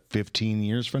movements. But 15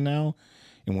 years from now,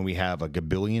 and when we have a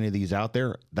gabillion of these out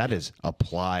there, that is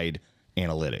applied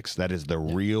analytics. That is the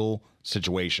real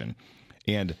situation.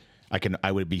 And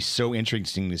I would be so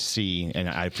interesting to see, and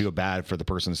I feel bad for the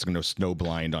person that's going to go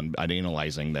snowblind on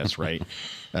analyzing this, right?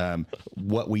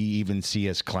 What we even see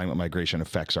as climate migration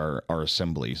affects our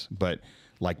assemblies. But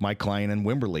like my client in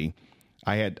Wimberley,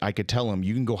 I could tell him,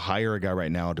 you can go hire a guy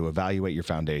right now to evaluate your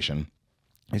foundation.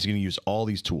 He's going to use all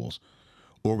these tools.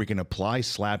 Or we can apply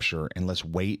Slabsure and let's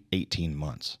wait 18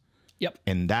 months. Yep.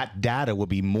 And that data will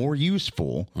be more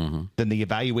useful than the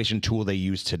evaluation tool they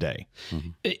use today. Mm-hmm.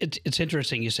 It's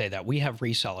interesting you say that. We have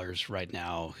resellers right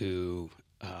now who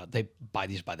they buy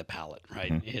these by the pallet,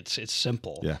 right? Mm-hmm. It's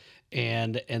simple. Yeah.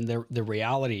 And the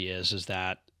reality is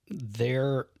that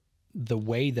the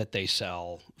way that they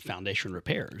sell foundation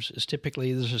repairs is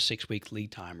typically there's a 6-week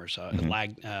lead time or so,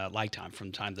 lag time from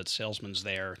the time that the salesman's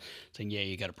there saying, yeah,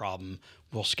 you got a problem.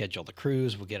 We'll schedule the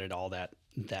crews. We'll get it all that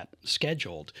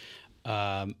scheduled.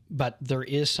 But there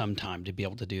is some time to be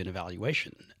able to do an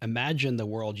evaluation. Imagine the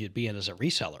world you'd be in as a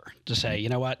reseller to say, you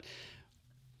know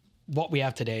what we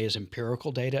have today is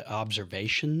empirical data,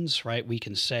 observations, right? We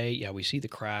can say, yeah, we see the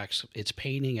cracks. It's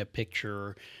painting a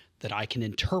picture that I can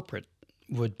interpret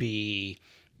would be,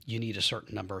 you need a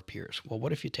certain number of piers. Well,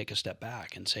 what if you take a step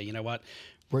back and say, you know what,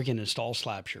 we're going to install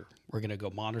Slabsure. We're going to go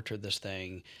monitor this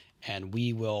thing, and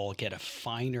we will get a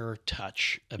finer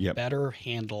touch, a better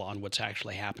handle on what's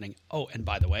actually happening. Oh, and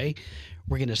by the way,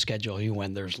 we're going to schedule you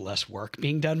when there's less work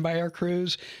being done by our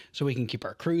crews, so we can keep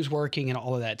our crews working and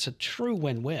all of that. It's a true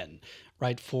win-win,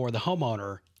 right, for the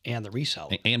homeowner and the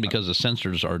reseller. And because the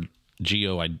sensors are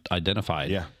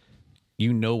geo-identified,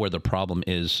 you know where the problem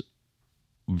is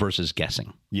versus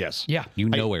guessing. Yes. Yeah. You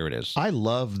know where it is. I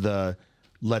love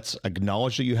let's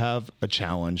acknowledge that you have a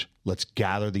challenge. Let's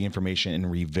gather the information and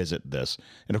revisit this.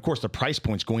 And of course, the price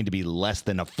point's going to be less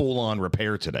than a full-on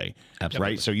repair today.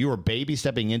 Absolutely. Right? So you are baby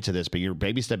stepping into this, but you're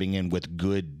baby stepping in with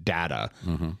good data.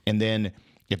 And then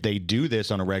if they do this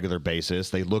on a regular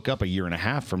basis, they look up a year and a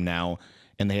half from now,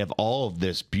 and they have all of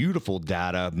this beautiful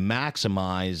data,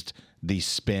 maximized the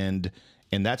spend,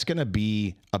 and that's going to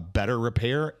be a better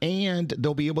repair, and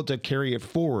they'll be able to carry it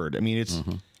forward. I mean, it's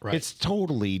it's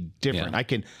totally different.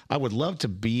 Yeah. I would love to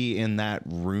be in that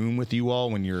room with you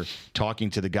all when you're talking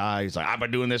to the guys. Like, I've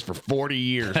been doing this for 40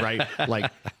 years, right?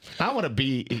 Like, I want to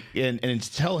be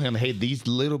and tell him, hey, these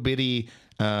little bitty,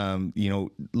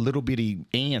 little bitty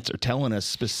ants are telling us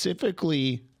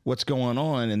specifically what's going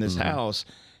on in this house.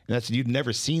 And you've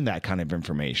never seen that kind of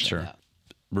information. Sure.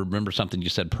 Remember something you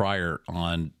said prior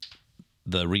on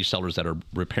the resellers that are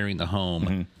repairing the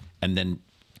home and then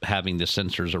having the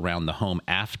sensors around the home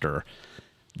after,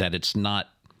 that it's not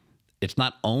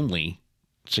only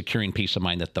securing peace of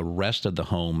mind that the rest of the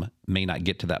home may not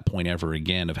get to that point ever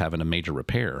again of having a major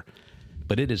repair,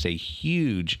 but it is a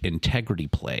huge integrity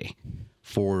play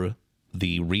for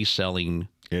the reselling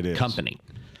company.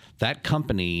 That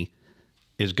company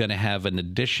is going to have an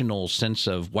additional sense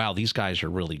of, wow, these guys are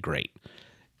really great.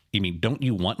 I mean, don't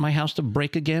you want my house to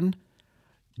break again?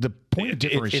 The point of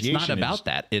differentiation it's not about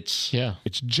that. It's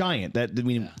giant. That I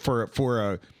mean,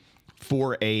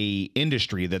 for a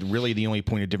industry that really the only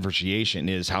point of differentiation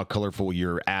is how colorful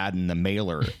your ad in the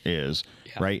mailer is,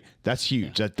 right? That's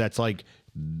huge. That's like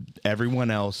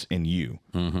everyone else and you.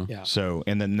 So,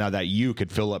 and then now that you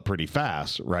could fill up pretty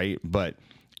fast, right? But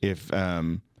if I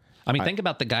mean, think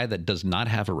about the guy that does not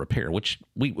have a repair, which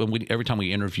every time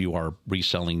we interview our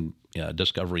reselling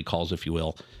discovery calls, if you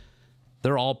will,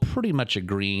 they're all pretty much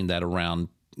agreeing that around,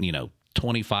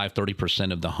 25,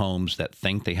 30% of the homes that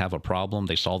think they have a problem,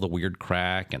 they saw the weird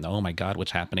crack and, oh my God, what's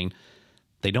happening?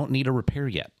 They don't need a repair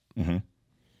yet.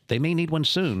 They may need one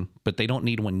soon, but they don't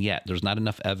need one yet. There's not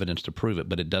enough evidence to prove it,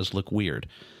 but it does look weird.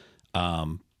 I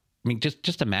mean,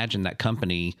 just imagine that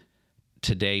company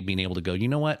today being able to go, you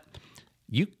know what?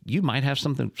 You might have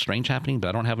something strange happening, but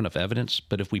I don't have enough evidence.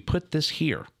 But if we put this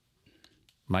here,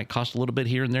 might cost a little bit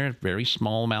here and there, very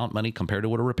small amount of money compared to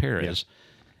what a repair is.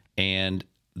 And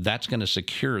that's going to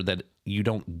secure that you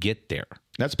don't get there.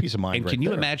 That's peace of mind. And can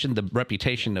you imagine the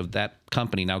reputation of that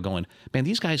company now going, man,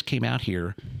 these guys came out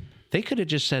here. They could have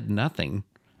just said nothing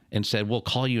and said, we'll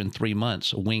call you in 3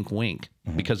 months, wink, wink,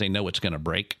 because they know it's going to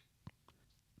break.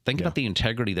 Think about the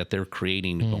integrity that they're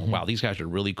creating. Wow, these guys are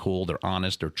really cool. They're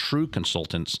honest. They're true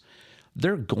consultants.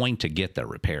 They're going to get their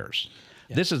repairs.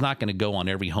 This is not going to go on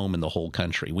every home in the whole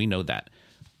country. We know that.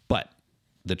 But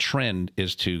the trend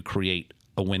is to create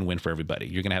a win-win for everybody.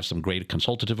 You're going to have some great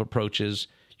consultative approaches.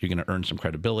 You're going to earn some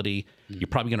credibility. You're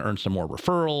probably going to earn some more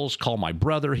referrals. Call my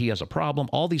brother. He has a problem.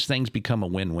 All these things become a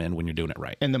win-win when you're doing it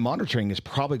right. And the monitoring is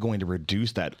probably going to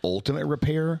reduce that ultimate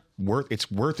repair.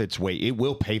 It's worth its weight. It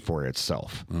will pay for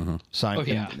itself.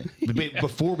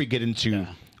 Before we get into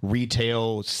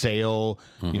retail, sale,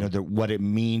 what it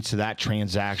means to that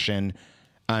transaction,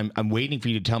 I'm waiting for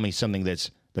you to tell me something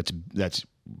that's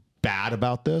bad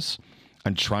about this.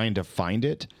 I'm trying to find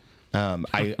it.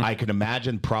 I can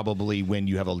imagine probably when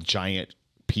you have a giant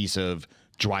piece of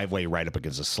driveway right up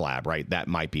against a slab, right? That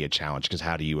might be a challenge because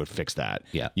how do you fix that?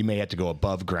 Yeah. You may have to go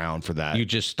above ground for that. You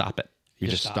just stop it. You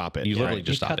just stop it. You literally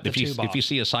just You stop cut it. If you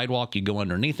see a sidewalk, you go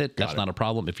underneath it. That's not a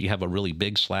problem. If you have a really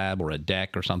big slab or a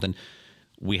deck or something,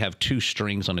 we have 2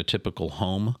 strings on a typical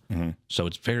home. So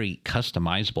it's very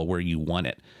customizable where you want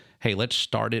it. Hey, let's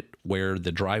start it where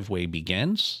the driveway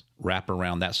begins, wrap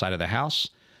around that side of the house.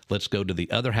 let's go to the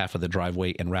other half of the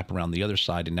driveway and wrap around the other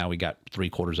side. And now we got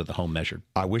 3/4 of the home measured.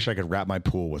 I wish I could wrap my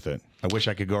pool with it. I wish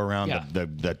I could go around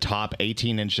the top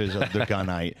 18 inches of the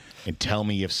gunite and tell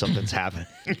me if something's happening.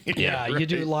 Yeah, you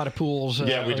do a lot of pools.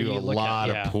 Yeah, we do a lot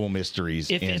of pool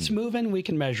mysteries. If it's moving, we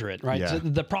can measure it, right? Yeah. So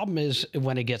the problem is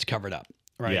when it gets covered up,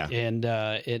 right? Yeah. And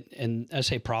I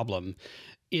say problem,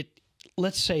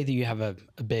 let's say that you have a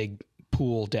big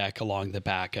pool deck along the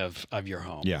back of your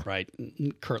home, Yeah. right?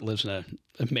 Kurt lives in an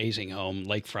amazing home,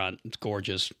 lakefront. It's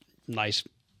gorgeous, nice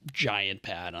giant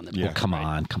pad on the Yeah. back. Come right?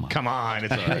 on. Come on,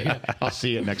 it's all right. I'll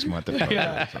see it next month.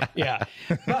 Yeah.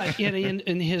 But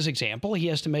in his example, he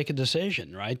has to make a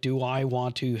decision, right? Do I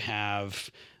want to have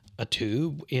a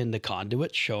tube in the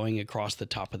conduit showing across the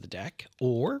top of the deck?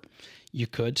 Or you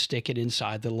could stick it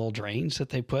inside the little drains that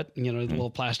they put, the little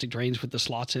plastic drains with the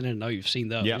slots in it. I know you've seen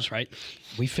those, Yeah. right?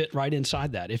 We fit right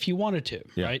inside that if you wanted to,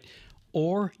 right?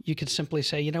 Or you could simply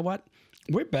say, you know what?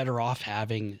 We're better off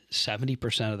having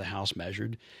 70% of the house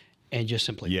measured and just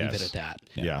simply leave it at that.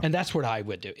 Yeah. And that's what I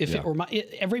would do. If it were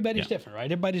everybody's different,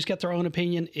 right? Everybody's got their own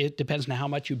opinion. It depends on how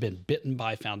much you've been bitten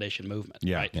by foundation movement.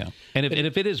 Yeah. Right? Yeah. And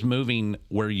if it is moving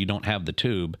where you don't have the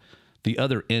tube, the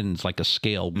other ends, like a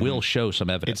scale, will show some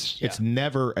evidence. It's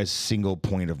never a single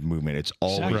point of movement. It's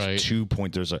always Exactly. Right. 2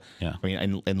 points. There's I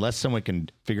mean, unless someone can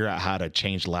figure out how to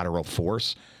change lateral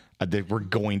force, we're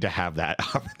going to have that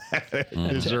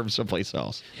reserved someplace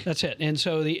else. That's it. And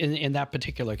so in that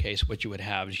particular case, what you would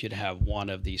have is you'd have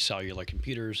one of these cellular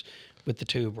computers with the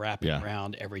tube wrapping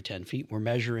around every 10 feet. We're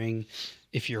measuring.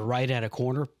 If you're right at a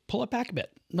corner, pull it back a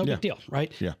bit. No big deal,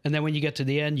 right? Yeah. And then when you get to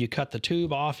the end, you cut the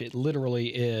tube off. It literally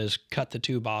is cut the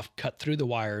tube off, cut through the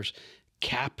wires,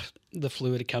 cap the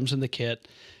fluid. It comes in the kit,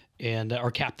 and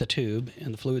or cap the tube,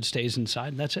 and the fluid stays inside,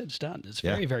 and that's it. It's done. It's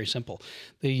very, very simple.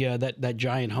 The that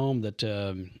giant home that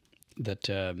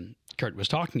Kurt was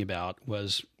talking about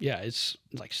was it's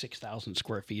like 6,000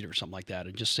 square feet or something like that,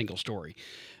 and just single story.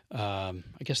 I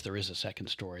guess there is a second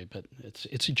story, but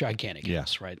it's a gigantic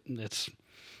house, right? It's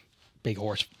big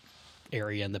horse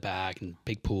area in the back and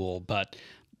big pool, but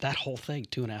that whole thing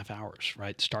 2.5 hours,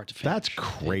 right, start to finish. That's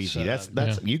crazy.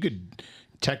 That's you could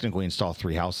technically install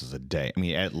 3 houses a day. I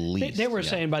mean, at least. They were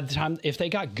saying by the time, if they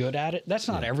got good at it, that's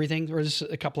not everything. There was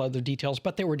a couple other details,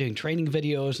 but they were doing training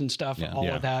videos and stuff, all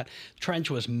of that.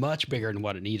 Trench was much bigger than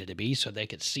what it needed to be, so they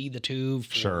could see the tube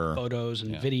for photos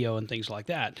and video and things like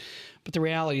that. But the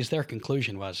reality is their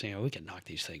conclusion was, we can knock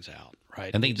these things out,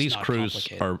 right? And these crews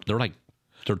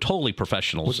they're totally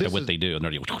professionals at what they do. And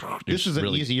this is an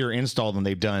easier install than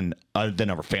they've done than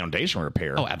a foundation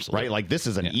repair. Oh, absolutely. Right? Like this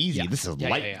is this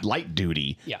is light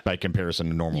duty by comparison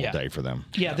to normal day for them.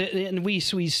 Yeah, and we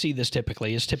see this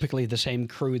typically. It's typically the same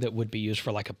crew that would be used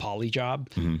for like a poly job.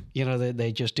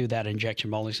 They just do that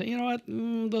injection molding. Say, you know what,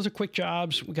 those are quick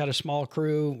jobs. We got a small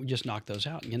crew. We just knock those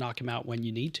out, and you knock them out when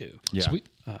you need to. Yeah. So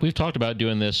we've talked about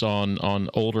doing this on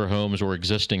older homes or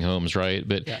existing homes, right?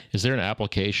 But is there an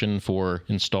application for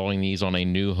installing these on a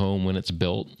new home when it's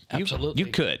built? Absolutely. You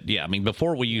could. Yeah. I mean,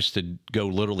 before we used to go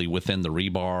literally within the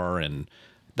rebar, and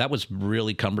that was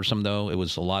really cumbersome, though. It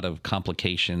was a lot of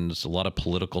complications, a lot of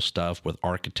political stuff with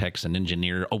architects and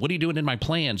engineers. Oh, what are you doing in my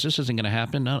plans? This isn't going to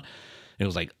happen. No. It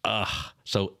was like,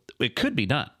 So it could be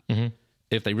done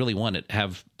if they really want it.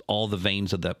 Have all the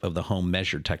veins of the home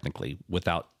measured technically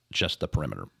without just the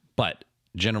perimeter. But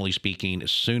generally speaking,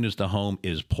 as soon as the home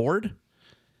is poured,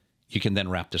 you can then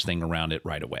wrap this thing around it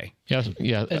right away.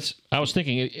 Yeah. I was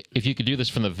thinking if you could do this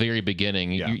from the very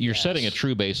beginning, you're setting a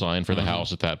true baseline for the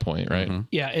house at that point, right?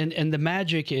 Yeah, and the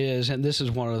magic is, and this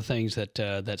is one of the things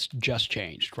that's just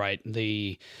changed, right?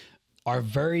 Our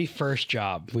very first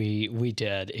job we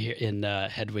did here in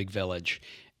Hedwig Village,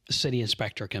 city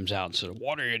inspector comes out and says,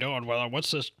 "What are you doing? Well,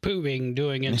 what's this pooping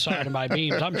doing inside of my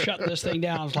beams? I'm shutting this thing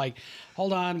down." It's like,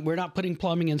 hold on, we're not putting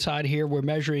plumbing inside here. We're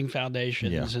measuring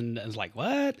foundations. And it's like,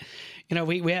 what?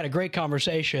 We had a great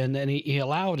conversation, and he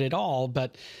allowed it all,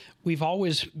 but we've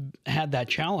always had that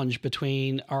challenge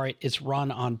between, all right, it's run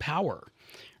on power,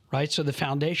 right? So the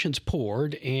foundation's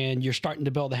poured and you're starting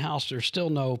to build the house. There's still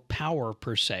no power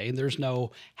per se. There's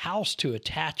no house to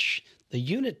attach the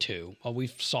unit to. Well,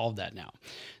 we've solved that now.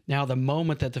 Now, the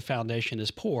moment that the foundation is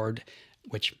poured,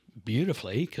 which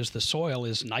beautifully, because the soil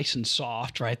is nice and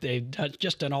soft, right? They've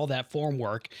just done all that form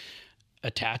work.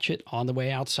 Attach it on the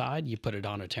way outside. You put it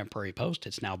on a temporary post.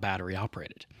 It's now battery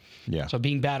operated. Yeah. So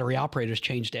being battery operated has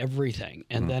changed everything.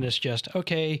 And then it's just,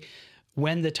 okay,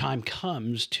 when the time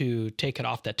comes to take it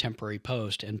off that temporary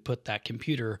post and put that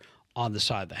computer on the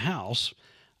side of the house,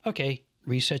 okay,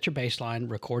 reset your baseline,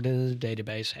 record it in the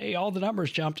database. Hey, all the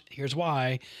numbers jumped. Here's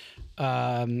why.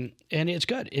 And it's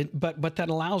good. But what that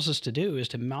allows us to do is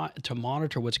to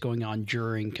monitor what's going on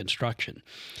during construction.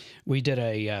 We did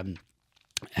a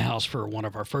house for one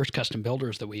of our first custom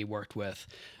builders that we worked with,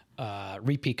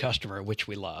 repeat customer, which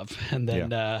we love. And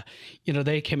then,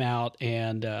 they came out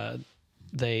and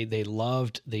they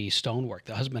loved the stonework.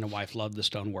 The husband and wife loved the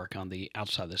stonework on the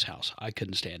outside of this house. I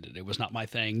couldn't stand it. It was not my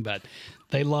thing, but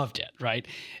they loved it, right?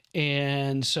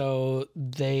 And so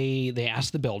they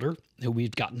asked the builder, who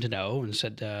we've gotten to know, and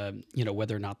said,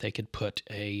 whether or not they could put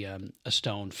a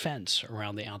stone fence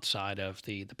around the outside of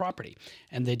the property.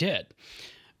 And they did.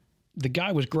 The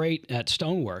guy was great at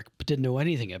stonework, but didn't know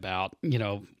anything about,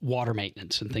 water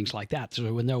maintenance and things like that. So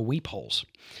there were no weep holes,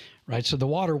 right? So the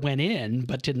water went in,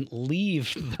 but didn't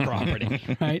leave the property,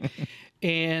 right?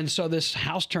 And so this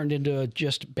house turned into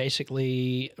just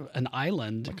basically an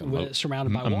island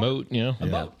surrounded by water. A moat, A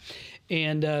moat.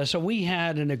 And so we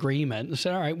had an agreement and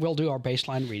said, all right, we'll do our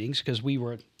baseline readings because we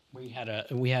had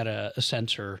a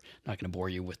sensor. Not going to bore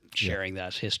you with sharing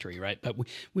that history, right? But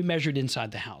we measured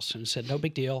inside the house and said, no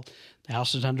big deal. The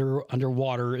house is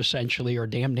underwater essentially, or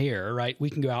damn near, right? We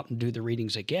can go out and do the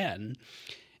readings again.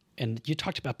 And you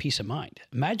talked about peace of mind.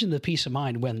 Imagine the peace of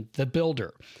mind when the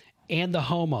builder and the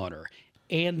homeowner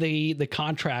and the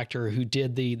contractor who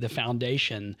did the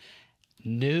foundation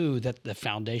knew that the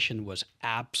foundation was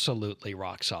absolutely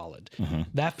rock solid. Mm-hmm.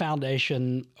 That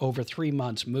foundation over 3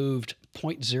 months moved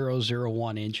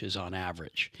 0.001 inches on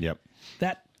average. Yep.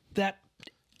 That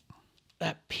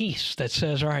piece that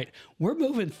says, all right, we're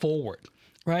moving forward,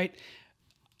 right?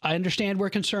 I understand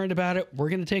we're concerned about it. We're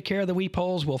going to take care of the weep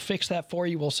holes. We'll fix that for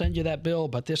you. We'll send you that bill.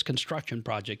 But this construction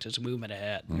project is moving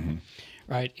ahead,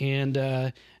 right?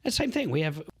 And same thing. We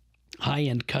have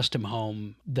high-end custom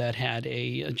home that had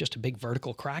just a big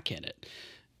vertical crack in it.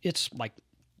 It's like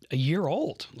a year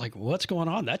old. Like, what's going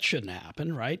on? That shouldn't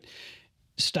happen, right?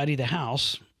 Study the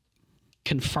house,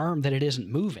 confirm that it isn't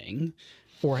moving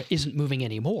or isn't moving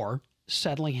anymore.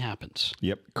 Settling happens.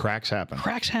 Yep. Cracks happen,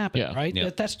 right?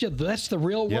 Yep. That's the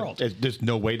real world. There's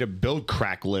no way to build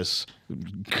crackless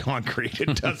concrete.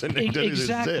 It doesn't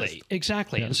exist.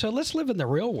 Exactly. Yeah. And so let's live in the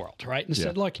real world, right? And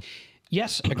said, look,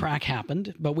 yes, a crack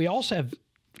happened, but we also have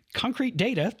concrete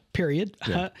data, period,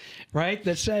 right,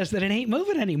 that says that it ain't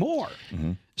moving anymore.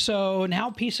 Mm-hmm. So now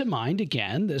peace of mind,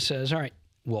 again, that says, all right,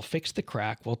 we'll fix the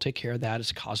crack. We'll take care of that.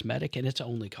 It's cosmetic, and it's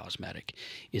only cosmetic.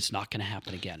 It's not going to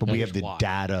happen again. But we have the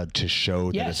data to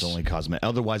show that it's only cosmetic.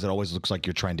 Otherwise, it always looks like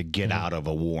you're trying to get out of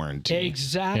a warranty.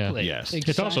 Exactly. Yeah. Yes.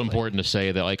 It's also important to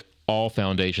say that, like, all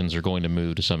foundations are going to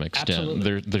move to some extent.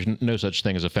 There's no such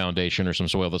thing as a foundation or some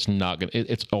soil that's not going to,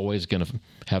 it's always going to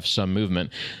have some movement.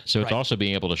 So it's also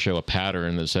being able to show a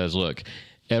pattern that says, look,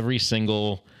 every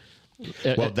single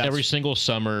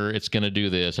summer it's going to do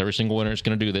this. Every single winter it's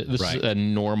going to do this. This is a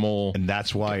normal, and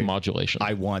that's why modulation.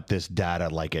 I want this data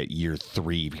like at year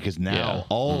 3, because now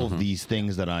all of these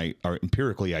things that I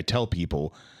tell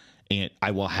people, and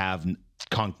I will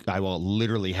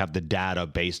literally have the data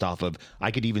based off of.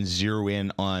 I could even zero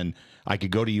in on. I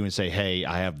could go to you and say, hey,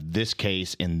 I have this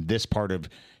case in this part of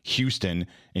Houston,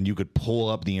 and you could pull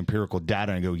up the empirical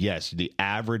data and go, yes, the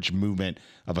average movement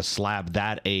of a slab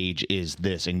that age is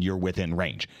this, and you're within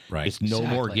range. Right. It's no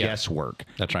more guesswork.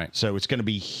 That's right. So it's going to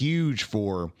be huge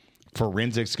for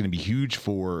forensics. It's going to be huge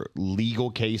for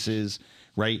legal cases,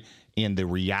 right? And the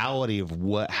reality of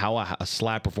how a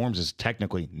slab performs is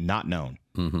technically not known.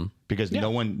 Mm-hmm. Because no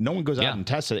one goes out and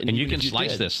tests it. And you can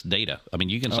slice this data. I mean,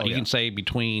 you can say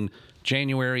between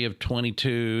January of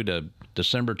 22 to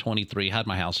December 23, how'd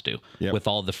my house do with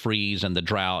all the freeze and the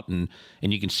drought? And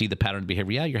you can see the pattern of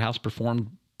behavior. Yeah, your house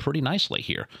performed pretty nicely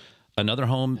here. Another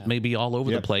home may be all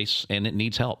over the place, and it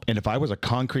needs help. And if I was a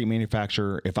concrete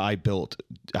manufacturer, if I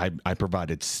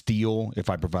provided steel, if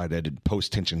I provided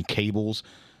post-tension cables,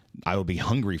 I would be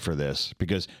hungry for this,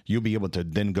 because you'll be able to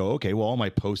then go, okay, well, all my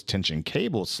post-tension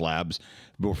cable slabs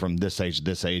go from this age to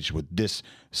this age with this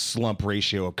slump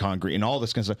ratio of concrete and all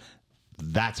this kind of stuff.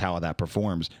 That's how that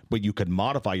performs. But you could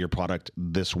modify your product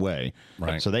this way.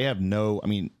 Right. So they have I know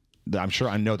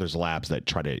there's labs that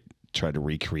try to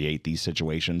recreate these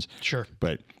situations. Sure.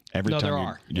 But every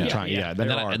time you're trying, there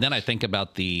are. And then I think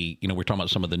about we're talking about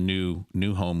some of the new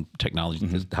home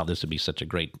technology, how this would be such a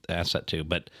great asset too.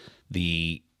 But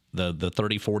the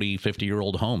 30, 40,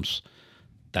 50-year-old homes,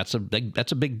 that's a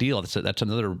big deal. That's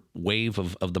another wave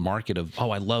of the market of,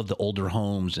 I love the older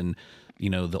homes and,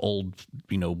 the old,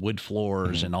 wood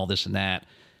floors and all this and that.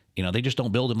 They just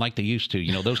don't build them like they used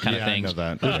to, those kind of things.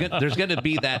 I know that. There's going to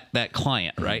be that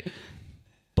client, right?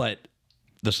 But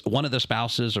one of the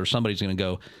spouses or somebody's going to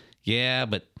go, yeah,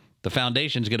 but the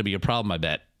foundation's going to be a problem, I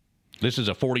bet. This is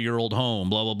a 40-year-old home,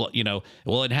 blah, blah, blah. You know,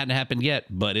 well, it hadn't happened yet,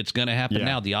 but it's going to happen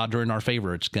now. The odds are in our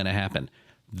favor. It's going to happen.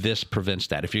 This prevents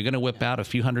that. If you're going to whip out a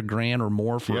few $100,000 or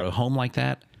more for a home like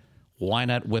that, why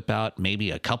not whip out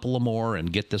maybe a couple of more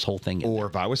and get this whole thing in Or there?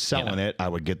 if I was selling it, I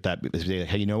would get that.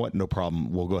 Hey, you know what? No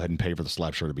problem. We'll go ahead and pay for the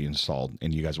Slabsure to be installed,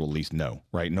 and you guys will at least know,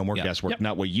 right? No more guesswork.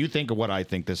 Not what you think or what I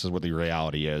think. This is what the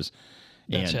reality is.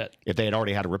 That's and it. if they had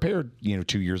already had it repaired,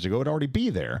 2 years ago, it'd already be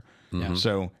there.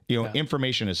 So,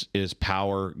 information is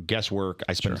power, guesswork.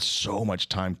 I spend so much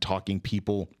time talking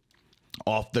people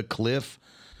off the cliff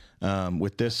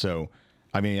with this. So,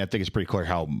 I mean, I think it's pretty clear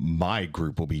how my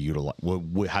group will be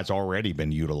has already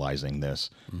been utilizing this.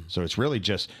 So it's really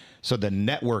just so the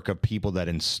network of people that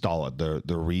install it, the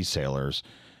resellers.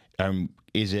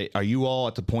 Are you all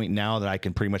at the point now that I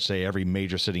can pretty much say every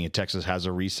major city in Texas has a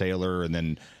reseller, and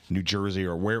then New Jersey,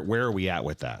 or where are we at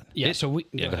with that? Yeah. So we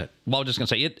Go ahead. Well, I was just going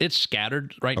to say it's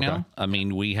scattered right now. I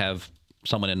mean, we have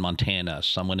someone in Montana,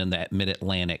 someone in the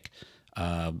Mid-Atlantic.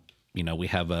 We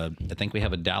have I think we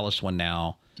have a Dallas one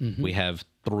now. We have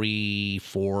 3,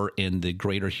 4 in the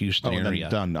greater Houston area.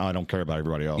 Done. I don't care about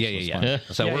everybody else. Yeah.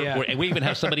 So we even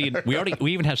have somebody.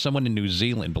 We even have someone in New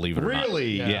Zealand. Believe it or not.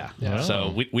 Really? Yeah.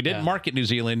 So we didn't market New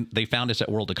Zealand. They found us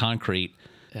at World of Concrete.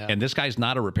 Yeah. And this guy's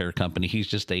not a repair company. He's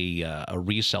just a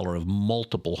reseller of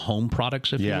multiple home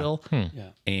products, if you will.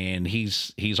 And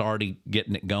he's already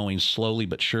getting it going slowly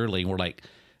but surely.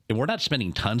 And we're not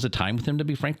spending tons of time with him, to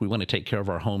be frank. We want to take care of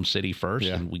our home city first.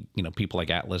 Yeah. And people like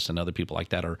Atlas and other people like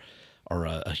that are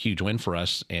a huge win for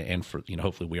us, and for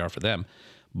hopefully we are for them.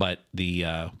 But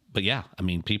yeah, I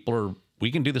mean,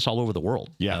 we can do this all over the world.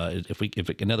 Yeah.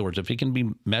 In other words, if it can be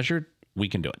measured, we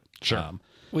can do it. Sure.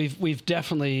 We've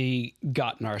definitely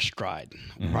gotten our stride,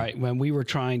 right? When we were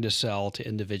trying to sell to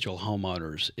individual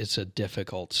homeowners, it's a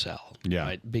difficult sell,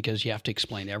 right? Because you have to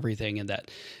explain everything, and that,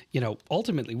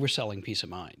 ultimately we're selling peace of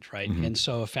mind, right? And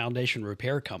so a foundation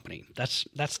repair company,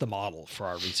 that's the model for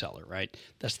our reseller, right?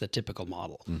 That's the typical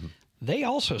model. They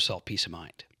also sell peace of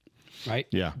mind, right?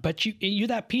 Yeah. But you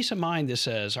that peace of mind that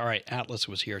says, all right, Atlas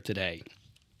was here today.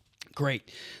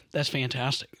 Great. That's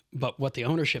fantastic. But what the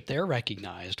ownership there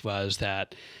recognized was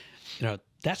that,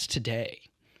 that's today.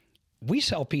 We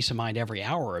sell peace of mind every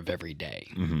hour of every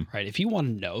day, right? If you want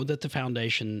to know that the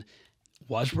foundation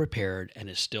was repaired and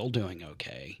is still doing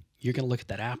okay, you're going to look at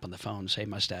that app on the phone and say,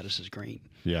 my status is green.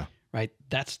 Yeah. Right?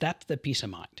 That's the peace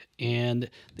of mind. And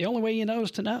the only way you know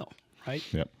is to know, right?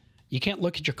 Yep. You can't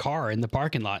look at your car in the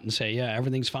parking lot and say, yeah,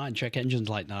 everything's fine. Check engine's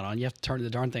light not on. You have to turn the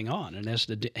darn thing on, and it has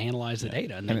to analyze the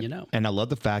data, and then you know. And I love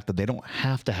the fact that they don't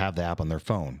have to have the app on their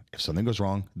phone. If something goes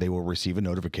wrong, they will receive a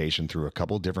notification through a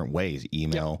couple of different ways.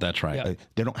 Email. That's right.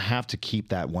 They don't have to keep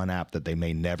that one app that they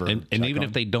may never. And even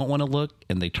if they don't want to look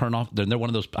and they turn off, they're one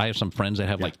of those. I have some friends that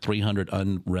have like 300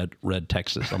 unread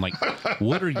texts. I'm like,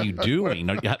 what are you doing?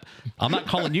 I'm not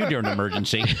calling you during an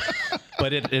emergency.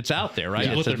 But it's out there, right?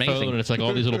 It's amazing. Phone and it's like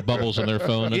all these little bubbles in their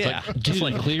phone. It's like, just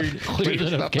like clear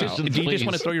the notifications. Do you just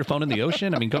want to throw your phone in the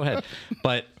ocean? I mean, go ahead.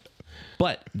 But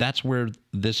that's where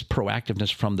this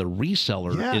proactiveness from the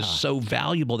reseller is so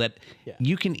valuable that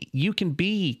you can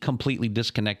be completely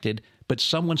disconnected, but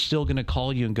someone's still going to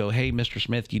call you and go, hey, Mr.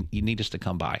 Smith, you need us to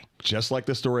come by. Just like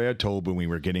the story I told when we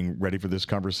were getting ready for this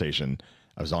conversation.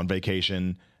 I was on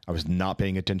vacation. I was not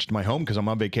paying attention to my home because I'm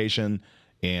on vacation.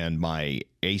 And my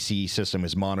AC system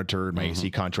is monitored. My AC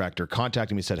contractor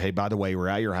contacted me and said, hey, by the way, we're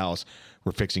at your house.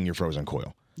 We're fixing your frozen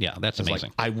coil. Yeah, that's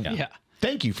amazing.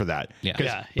 Thank you for that.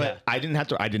 But I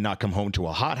did not come home to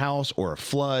a hot house or a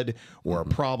flood or a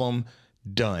problem.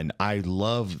 Done. I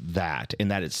love that. And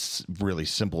that it's really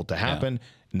simple to happen.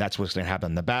 And that's what's going to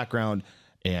happen in the background.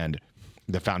 And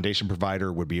the foundation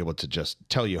provider would be able to just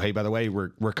tell you, hey, by the way,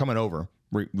 we're coming over.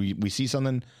 We see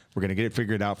something. We're going to get it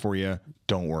figured out for you.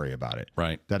 Don't worry about it.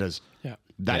 Right. That is,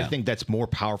 I think that's more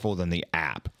powerful than the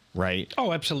app. Right.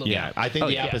 Oh, absolutely. Yeah. I think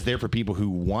the app is there for people who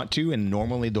want to, and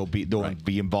normally they'll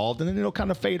be involved, and then it'll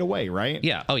kind of fade away. Right.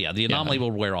 Yeah. Oh, yeah. The anomaly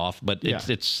will wear off, but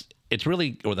it's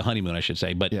really, or the honeymoon, I should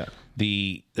say. But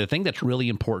the thing that's really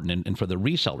important, and for the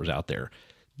resellers out there,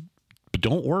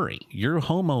 don't worry. Your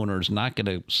homeowner's not going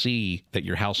to see that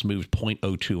your house moved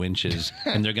 0.02 inches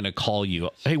and they're going to call you,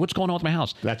 hey, what's going on with my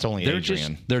house? That's only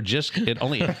Adrian. But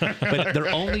they're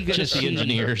only going to see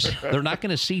engineers. They're not going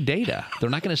to see data. They're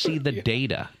not going to see the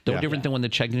data. No different than when the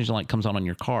check engine light comes on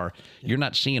your car. You're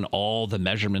not seeing all the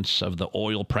measurements of the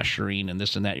oil pressuring and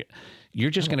this and that.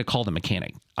 You're just going to call the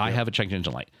mechanic. I have a check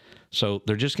engine light. So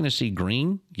they're just going to see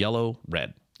green, yellow,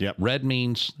 red. Yep. Red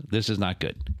means this is not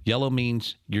good. Yellow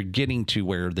means you're getting to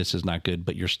where this is not good,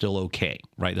 but you're still okay,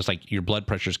 right? It's like your blood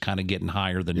pressure is kind of getting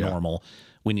higher than normal.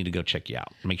 we need to go check you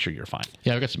out, make sure you're fine.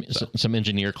 Yeah, I've got some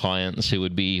engineer clients who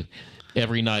would be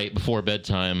every night before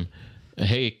bedtime,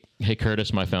 hey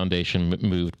Curtis, my foundation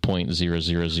moved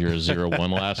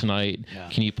 0.00001 last night. Yeah.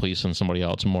 Can you please send somebody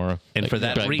out tomorrow? And for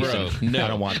that reason, no, I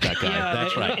don't want that guy. Yeah,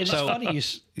 that's right. It's funny. I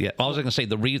was going to say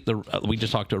we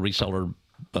just talked to a reseller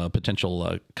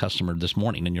potential customer this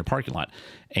morning in your parking lot,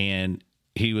 and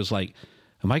he was like,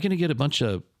 "Am I going to get a bunch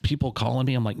of people calling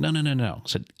me?" I'm like, "No." I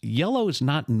said, "Yellow is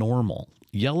not normal.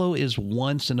 Yellow is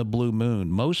once in a blue moon.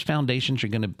 Most foundations are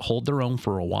going to hold their own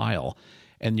for a while,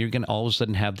 and you're going to all of a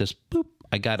sudden have this boop.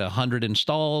 I got 100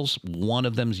 installs. One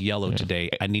of them's yellow today.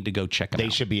 I need to go check them out." They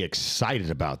should be excited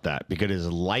about that because it is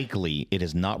likely it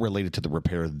is not related to the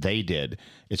repair they did.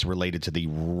 It's related to the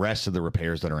rest of the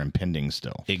repairs that are impending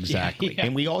still. Exactly.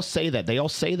 And we all say that. They all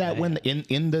say that when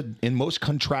in most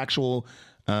contractual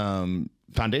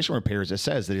foundation repairs, it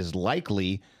says that it is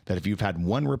likely that if you've had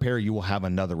one repair, you will have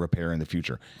another repair in the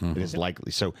future. It is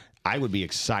likely. So I would be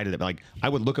excited. Like I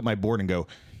would look at my board and go,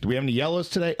 "Do we have any yellows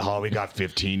today? Oh, we got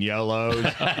 15 yellows.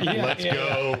 Let's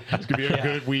go. It's going to be a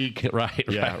good week." Right.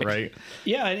 Yeah, right.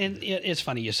 Yeah, and it's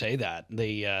funny you say that.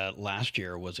 The last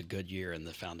year was a good year in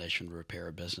the foundation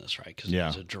repair business, right? Because it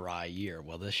was a dry year.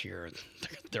 Well, this year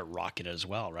they're rocking it as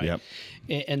well, right? Yep.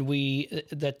 And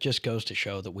that just goes to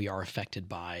show that we are affected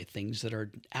by things that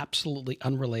are absolutely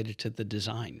unrelated to the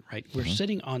design, right? We're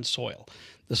sitting on soil.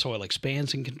 The soil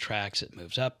expands and contracts. It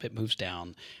moves up. It moves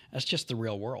down. That's just the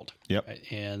real world. Yep. Right?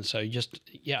 And so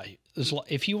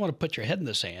if you want to put your head in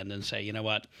the sand and say, you know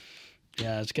what,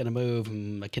 it's going to move,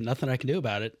 and nothing I can do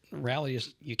about it. Reality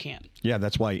is you can't. Yeah,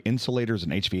 that's why insulators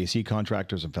and HVAC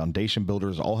contractors and foundation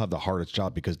builders all have the hardest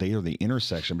job because they are the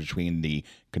intersection between the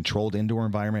controlled indoor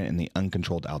environment and the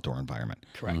uncontrolled outdoor environment.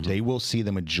 Correct. They will see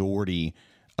the majority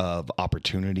of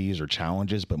opportunities or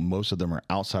challenges, but most of them are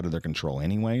outside of their control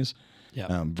anyways.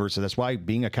 Yeah. Versus that's why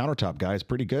being a countertop guy is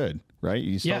pretty good, right?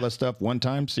 You sell that stuff one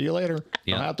time, see you later.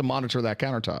 You don't have to monitor that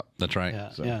countertop. That's right. Yeah.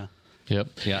 So. Yeah. Yep.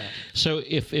 Yeah. So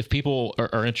if people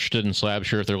are interested in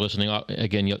Slabsure, if they're listening,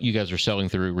 again, you guys are selling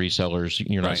through resellers.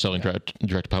 You're not selling direct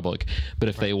to public. But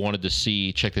if they wanted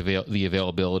to check the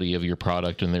availability of your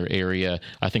product in their area,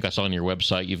 I think I saw on your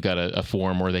website you've got a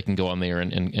form where they can go on there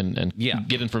and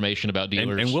get information about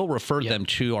dealers. And we'll refer them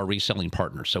to our reselling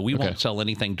partners. So we won't sell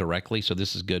anything directly. So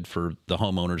this is good for the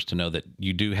homeowners to know that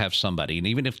you do have somebody. And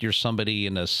even if you're somebody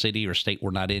in a city or state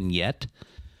we're not in yet,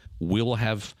 we'll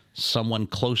have someone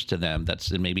close to them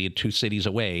that's maybe 2 cities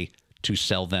away to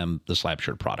sell them the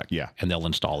Slabsure product. Yeah. And they'll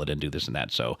install it and do this and that.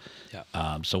 So,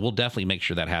 so we'll definitely make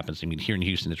sure that happens. I mean, here in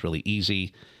Houston, it's really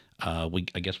easy. I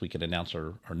guess we could announce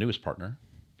our newest partner,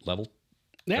 Level.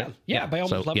 Yeah. By all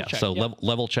means, Level Check. So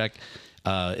Level Check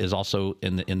is also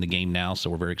in the game now. So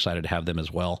we're very excited to have them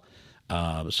as well.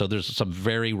 So there's some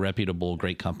very reputable,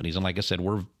 great companies. And like I said,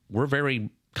 we're very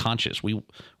conscious. We're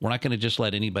not going to just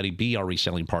let anybody be our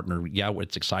reselling partner. Yeah,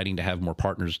 it's exciting to have more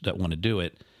partners that want to do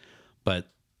it,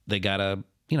 but they gotta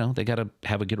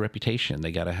have a good reputation.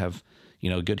 They gotta have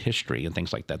a good history and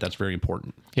things like that. That's very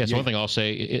important. Yeah, so one thing I'll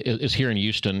say is here in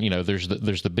Houston, there's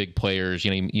the big players.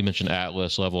 You mentioned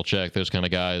Atlas, Level Check, those kind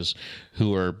of guys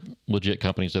who are legit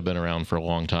companies that have been around for a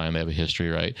long time. They have a history,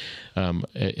 right?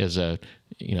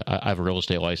 I have a real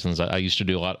estate license. I used to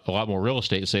do a lot more real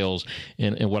estate sales,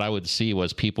 and what I would see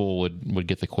was people would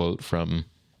get the quote from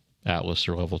Atlas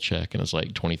or Level Check, and it's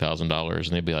like $20,000, and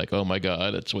they'd be like, "Oh my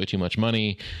God, it's way too much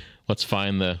money. Let's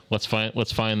find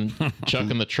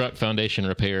Chuck in the Truck foundation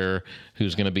repair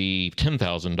who's going to be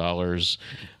 $10,000."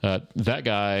 That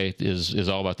guy is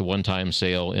all about the one-time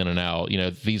sale in and out.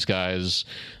 These guys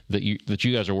that you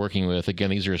guys are working with, again,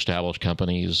 these are established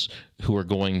companies who are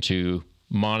going to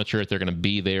monitor it. They're going to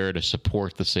be there to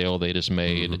support the sale they just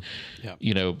made.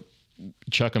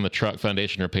 Chuck in the Truck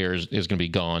foundation repairs is going to be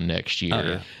gone next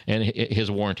year, and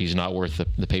his warranty is not worth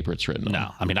the paper it's written on.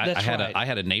 No, I mean, I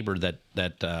had a neighbor that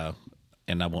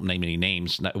and I won't name any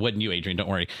names. It wasn't you, Adrian. Don't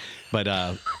worry. But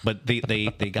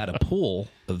they got a pool,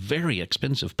 a very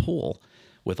expensive pool,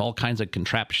 with all kinds of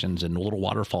contraptions and little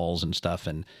waterfalls and stuff,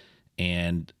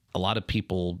 and a lot of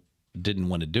people didn't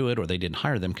want to do it, or they didn't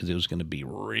hire them because it was going to be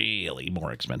really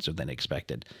more expensive than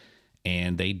expected.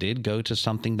 And they did go to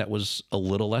something that was a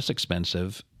little less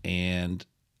expensive, and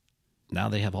now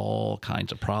they have all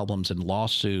kinds of problems and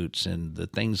lawsuits and the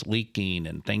things leaking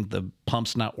and the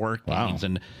pumps not working. Wow.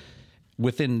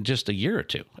 within just a year or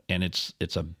two, and it's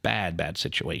a bad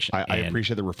situation. I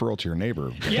appreciate the referral to your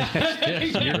neighbor.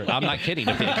 I'm not kidding.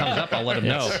 If it comes up, I'll let him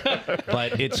know.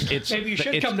 But it's Maybe you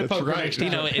should come to poker next time.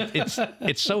 You know,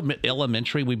 it's so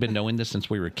elementary. We've been knowing this since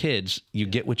we were kids. You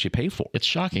get what you pay for. It's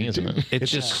shocking, isn't it?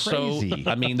 It's just crazy. so.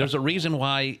 I mean, there's a reason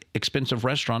why expensive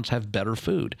restaurants have better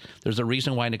food. There's a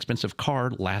reason why an expensive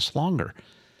car lasts longer.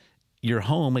 Your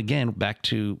home, again, back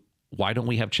to why don't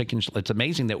we have chickens? It's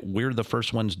amazing that we're the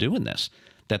first ones doing this,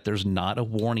 that there's not a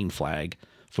warning flag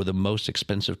for the most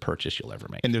expensive purchase you'll ever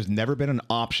make. And there's never been an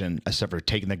option except for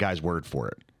taking the guy's word for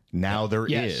it. Now there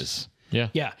Yes. is. Yeah.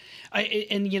 Yeah.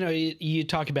 And, you know, you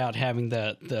talk about having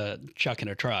the chuck in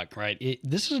a truck, right?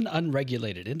 This is an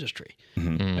unregulated industry.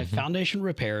 Right? Foundation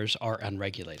repairs are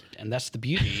unregulated. And that's the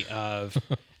beauty of,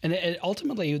 and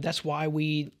ultimately, that's why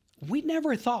we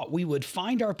never thought we would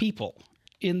find our people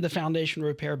in the foundation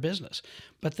repair business.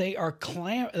 But they are,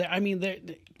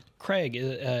 Craig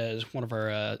is one of our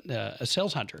a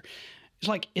sales hunter. It's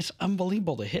like, it's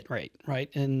unbelievable the hit rate, right?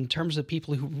 In terms of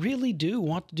people who really do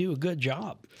want to do a good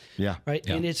job. Yeah. Right.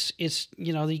 Yeah. And it's,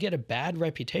 you know, you get a bad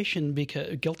reputation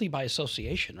because guilty by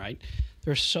association, right?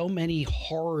 There's so many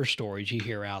horror stories you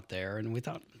hear out there. And we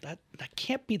thought that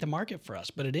can't be the market for us,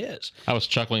 but it is. I was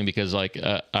chuckling because like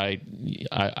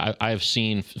I've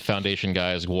seen foundation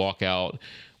guys walk out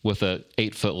with a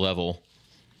 8-foot level,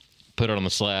 put it on the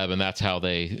slab, and that's how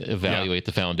they evaluate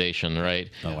the foundation, right?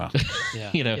 Oh, wow.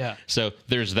 Yeah. You know, Yeah. so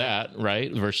there's that,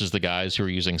 right? Versus the guys who are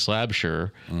using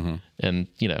Slabsure, and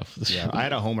you know, Yeah, I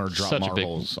had a homeowner drop Such a big-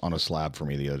 marbles on a slab for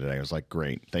me the other day. I was like,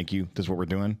 "Great, thank you. This is what we're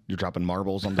doing. You're dropping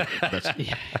marbles on the." That's,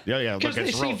 yeah. Because look, they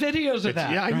it's see real. videos of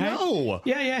that. Yeah, I right? know.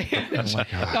 Yeah.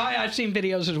 No, I've seen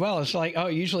videos as well. It's like,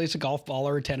 usually it's a golf ball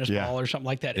or a tennis ball or something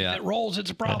like that. Yeah. If it rolls,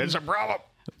 it's a problem. It's a problem.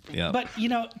 Yeah. But you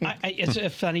know,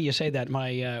 it's funny you say that.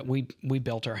 My we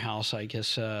built our house, I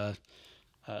guess,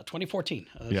 2014.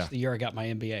 That's the year I got my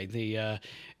MBA.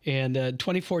 And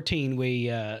 2014 we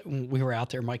were out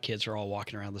there. My kids are all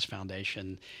walking around this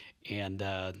foundation, and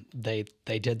they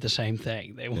did the same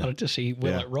thing. They wanted to see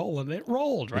will it roll, and it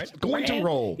rolled. Right, It's going to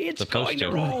roll. It's going to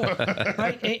roll.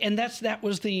 Right, and that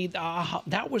was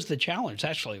the challenge.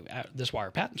 Actually, this is why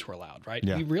our patents were allowed. Right,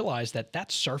 we realized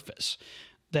that surface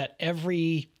that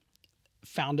every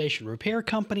foundation repair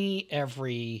company,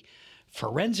 every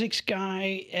forensics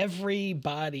guy,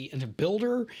 everybody, and the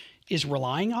builder is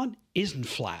relying on isn't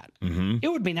flat. It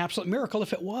would be an absolute miracle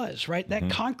if it was, right? That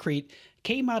concrete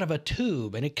came out of a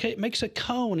tube and it makes a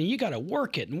cone, and you got to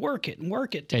work it and work it and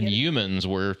work it. and humans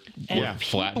were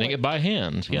flattening it by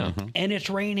hand. Yeah. And it's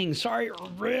raining. Sorry,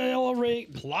 real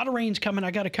rain. A lot of rain's coming.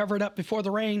 I got to cover it up before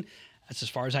the rain. That's as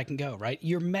far as I can go, right?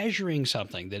 You're measuring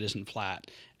something that isn't flat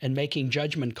and making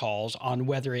judgment calls on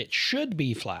whether it should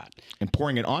be flat. And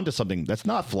pouring it onto something that's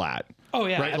not flat. Oh,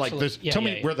 yeah, right. Like, absolutely. tell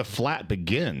me where the flat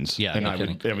begins. Yeah, and no I would.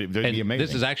 kidding. I mean, that'd be And amazing.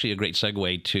 this is actually a great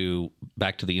segue to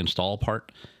back to the install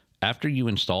part. After you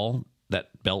install that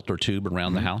belt or tube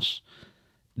around the house,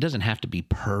 it doesn't have to be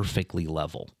perfectly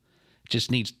level. It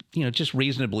just needs, just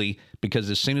reasonably, because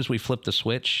as soon as we flip the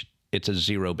switch, it's a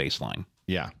zero baseline.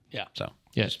 Yeah. Yeah. So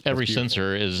Yes, every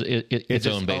sensor is its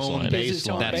own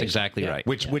baseline. that's exactly right.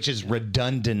 Which is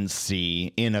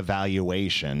redundancy in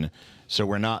evaluation. So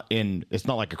we're not in. It's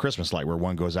not like a Christmas light where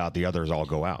one goes out, the others all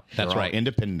go out. That's They're all right.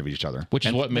 independent of each other. Which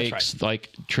is what makes like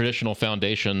traditional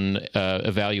foundation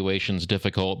evaluations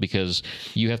difficult, because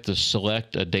you have to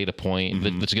select a data point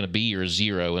that's going to be your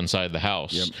zero inside the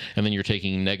house, and then you're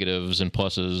taking negatives and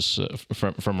pluses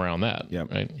from around that.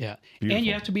 Right. Yeah. And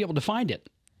you have to be able to find it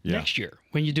next year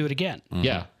when you do it again.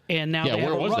 Yeah. And now they have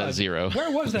where a was that rug. zero?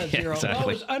 Where was that zero? exactly. Well,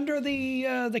 it was under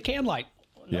the can light.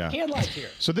 Yeah. Can light here.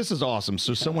 So this is awesome.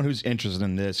 So someone who's interested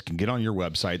in this can get on your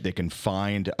website. They can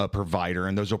find a provider,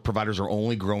 and those providers are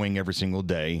only growing every single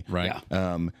day. Right.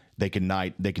 Yeah. They can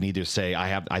either say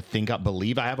I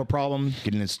believe I have a problem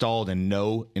getting installed and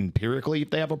know empirically if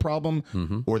they have a problem,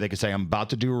 or they could say I'm about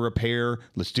to do a repair.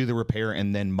 Let's do the repair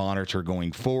and then monitor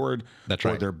going forward. That's Or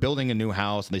right. they're building a new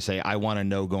house and they say I want to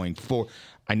know going forward.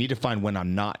 I need to find when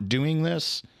I'm not doing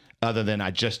this. Other than I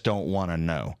just don't want to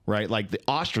know, right? Like the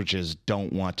ostriches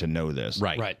don't want to know this,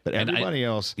 Right. But And everybody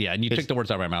else, Yeah, and you took the words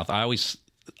out of my mouth. I always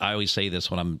say this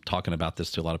when I'm talking about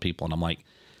this to a lot of people, and I'm like,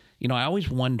 I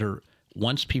always wonder,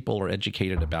 once people are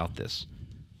educated about this,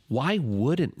 why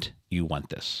wouldn't you want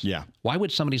this? Yeah. Why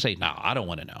would somebody say, no, I don't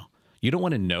want to know? You don't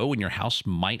want to know when your house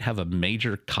might have a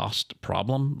major cost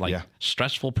problem, like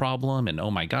stressful problem, and oh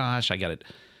my gosh, I got it.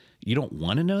 You don't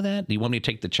want to know that? Do you want me to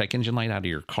take the check engine light out of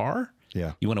your car?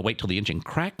 Yeah. You want to wait till the engine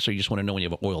cracks, or you just want to know when you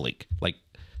have an oil leak? Like,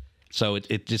 so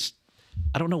it just,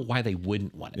 I don't know why they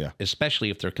wouldn't want it, Yeah. especially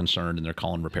if they're concerned and they're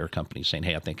calling repair companies saying,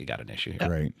 hey, I think I got an issue here.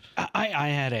 Right. I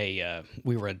had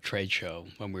we were at a trade show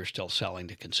when we were still selling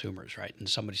to consumers, right? And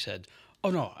somebody said, oh,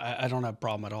 no, I don't have a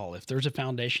problem at all. If there's a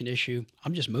foundation issue,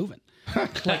 I'm just moving.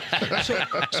 Like, so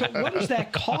what does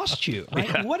that cost you, right?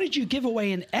 Yeah. What did you give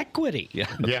away in equity? Yeah.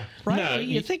 Yeah. Right? No,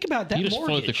 you think about that You just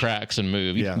mortgage. float the cracks and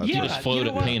move. Yeah, that's You right. just float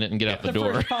it, what? paint it, and get out the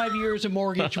door. First 5 years of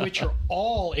mortgage, which are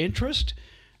all interest,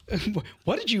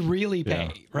 what did you really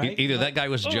pay, right? Either that guy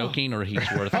was joking or he's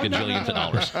worth gajillions of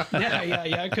dollars. Yeah,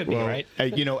 it could be, right?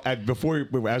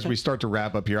 As we start to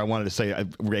wrap up here, I wanted to say,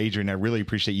 Adrian, I really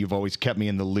appreciate you've always kept me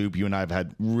in the loop. You and I have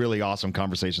had really awesome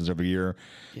conversations over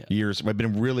years. I've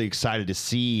been really excited to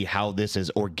see how this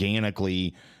has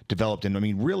organically developed. And I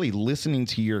mean, really listening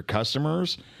to your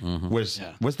customers was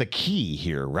the key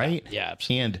here, right? Yeah,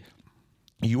 absolutely. And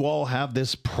you all have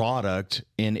this product,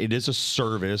 and it is a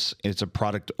service. It's a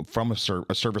product from a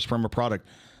service from a product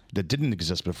that didn't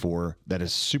exist before, that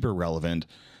is super relevant,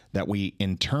 that we,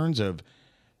 in terms of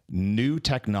new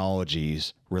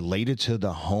technologies related to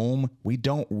the home, we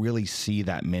don't really see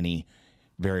that many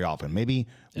very often. Maybe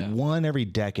one every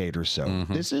decade or so.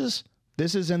 This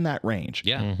is in that range.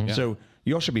 Yeah. So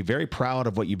you all should be very proud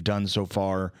of what you've done so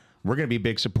far. We're going to be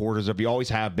big supporters of you. Always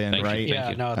have been, Thank you. right?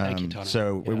 Thank you. Thank you, Tony.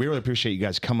 So we really appreciate you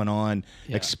guys coming on,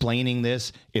 explaining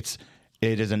this. It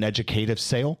is an educative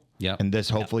sale. Yeah. And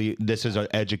hopefully this is an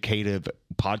educative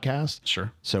podcast.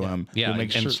 Sure. So we'll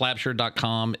make and sure.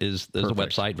 slabsure.com is a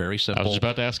website, very I simple. was just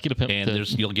about to ask you to pimp.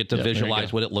 And you'll get to there you visualize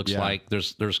go. what it looks Yeah. like.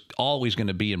 There's always going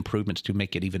to be improvements to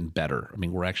make it even better. I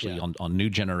mean, we're actually on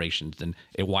new generations. And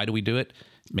why do we do it?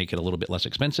 Make it a little bit less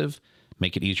expensive,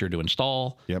 make it easier to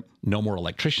install. Yep. No more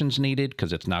electricians needed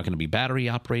because it's now going to be battery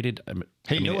operated.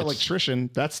 Hey, electrician,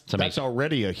 that's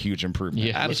already a huge improvement.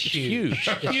 Yeah. That's huge.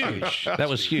 Huge. That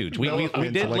was huge. We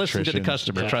did listen to the electricians.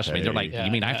 customer. Trust me. They're like,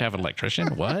 you mean I have to have an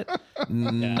electrician? What?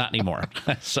 Not anymore.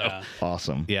 So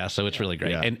Awesome. yeah, so it's really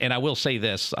great. Yeah. And I will say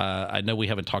this, I know we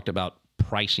haven't talked about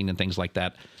pricing and things like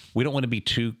that. We don't want to be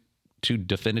too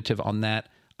definitive on that.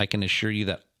 I can assure you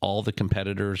that all the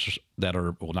competitors that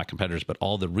are, well, not competitors, but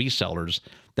all the resellers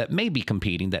that may be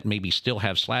competing, that maybe still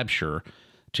have Slabsure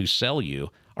to sell you,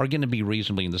 are going to be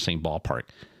reasonably in the same ballpark.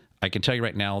 I can tell you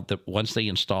right now that once they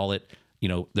install it,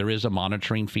 there is a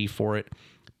monitoring fee for it,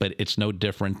 but it's no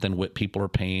different than what people are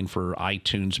paying for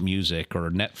iTunes Music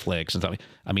or Netflix and stuff.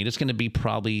 I mean, it's going to be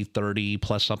probably $30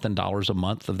 plus something a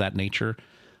month of that nature.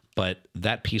 But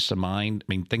that peace of mind,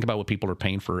 I mean, think about what people are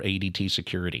paying for ADT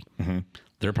security.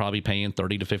 They're probably paying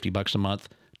 $30 to $50 a month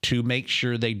to make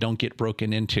sure they don't get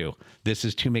broken into. This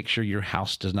is to make sure your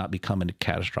house does not become a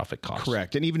catastrophic cost.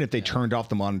 Correct. And even if they turned off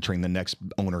the monitoring, the next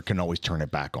owner can always turn it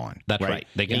back on. That's right.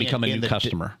 They can become a new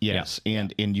customer. Yes. Yeah.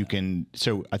 And you can,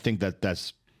 so I think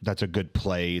that's a good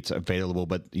play. It's available,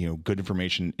 but good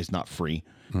information is not free.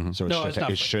 So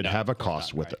it should have a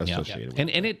cost associated with it.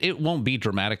 And it won't be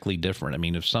dramatically different. I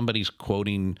mean, if somebody's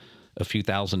quoting a few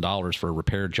 $1,000s for a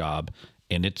repair job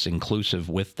and it's inclusive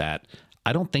with that,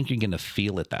 I don't think you're going to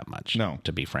feel it that much. No,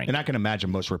 to be frank. And I can imagine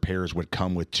most repairs would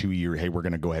come with 2 year. Hey, we're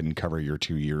going to go ahead and cover your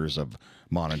 2 years of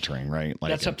monitoring, right? Like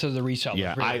That's up to the reseller.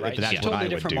 Yeah, really, right? that's It's what totally I would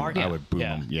different do. market. I would boom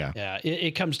them. Yeah. Yeah.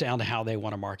 It comes down to how they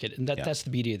want to market, and that's the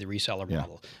beauty of the reseller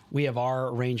model. We have our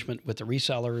arrangement with the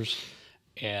resellers,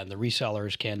 and the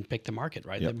resellers can pick the market,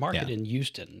 right? The market in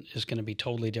Houston is going to be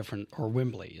totally different, or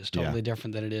Wembley is totally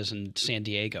different than it is in San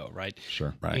Diego, right?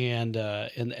 Sure. Right.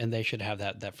 And they should have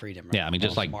that freedom. Right? Yeah, I mean,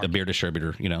 just like a beer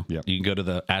distributor, you can go to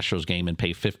the Astros game and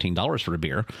pay $15 for a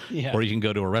beer, or you can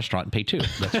go to a restaurant and pay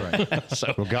 $2. That's right.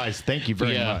 So, well, guys, thank you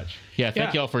very much. Yeah,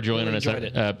 thank you all for joining us,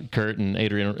 Kurt and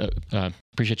Adrian.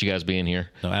 Appreciate you guys being here.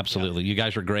 No, absolutely. You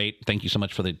guys are great. Thank you so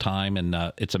much for the time,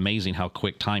 and it's amazing how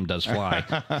quick time does fly.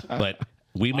 But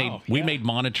we made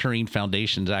monitoring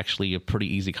foundations actually a pretty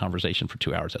easy conversation for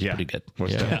 2 hours. That's pretty good.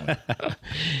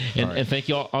 And thank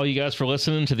you all you guys for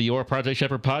listening to the Your Project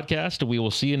Shepherd podcast. We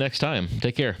will see you next time.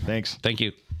 Take care. Thanks. Thank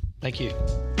you. Thank you.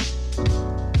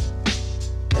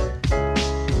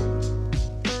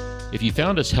 If you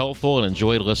found us helpful and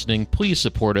enjoyed listening, please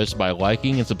support us by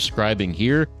liking and subscribing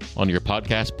here on your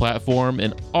podcast platform,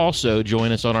 and also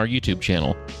join us on our YouTube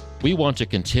channel. We want to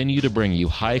continue to bring you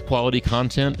high-quality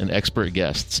content and expert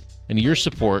guests, and your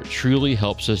support truly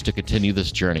helps us to continue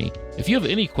this journey. If you have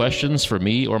any questions for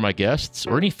me or my guests,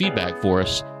 or any feedback for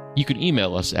us, you can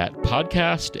email us at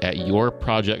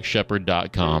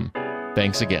podcast@yourprojectshepherd.com.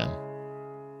 Thanks again.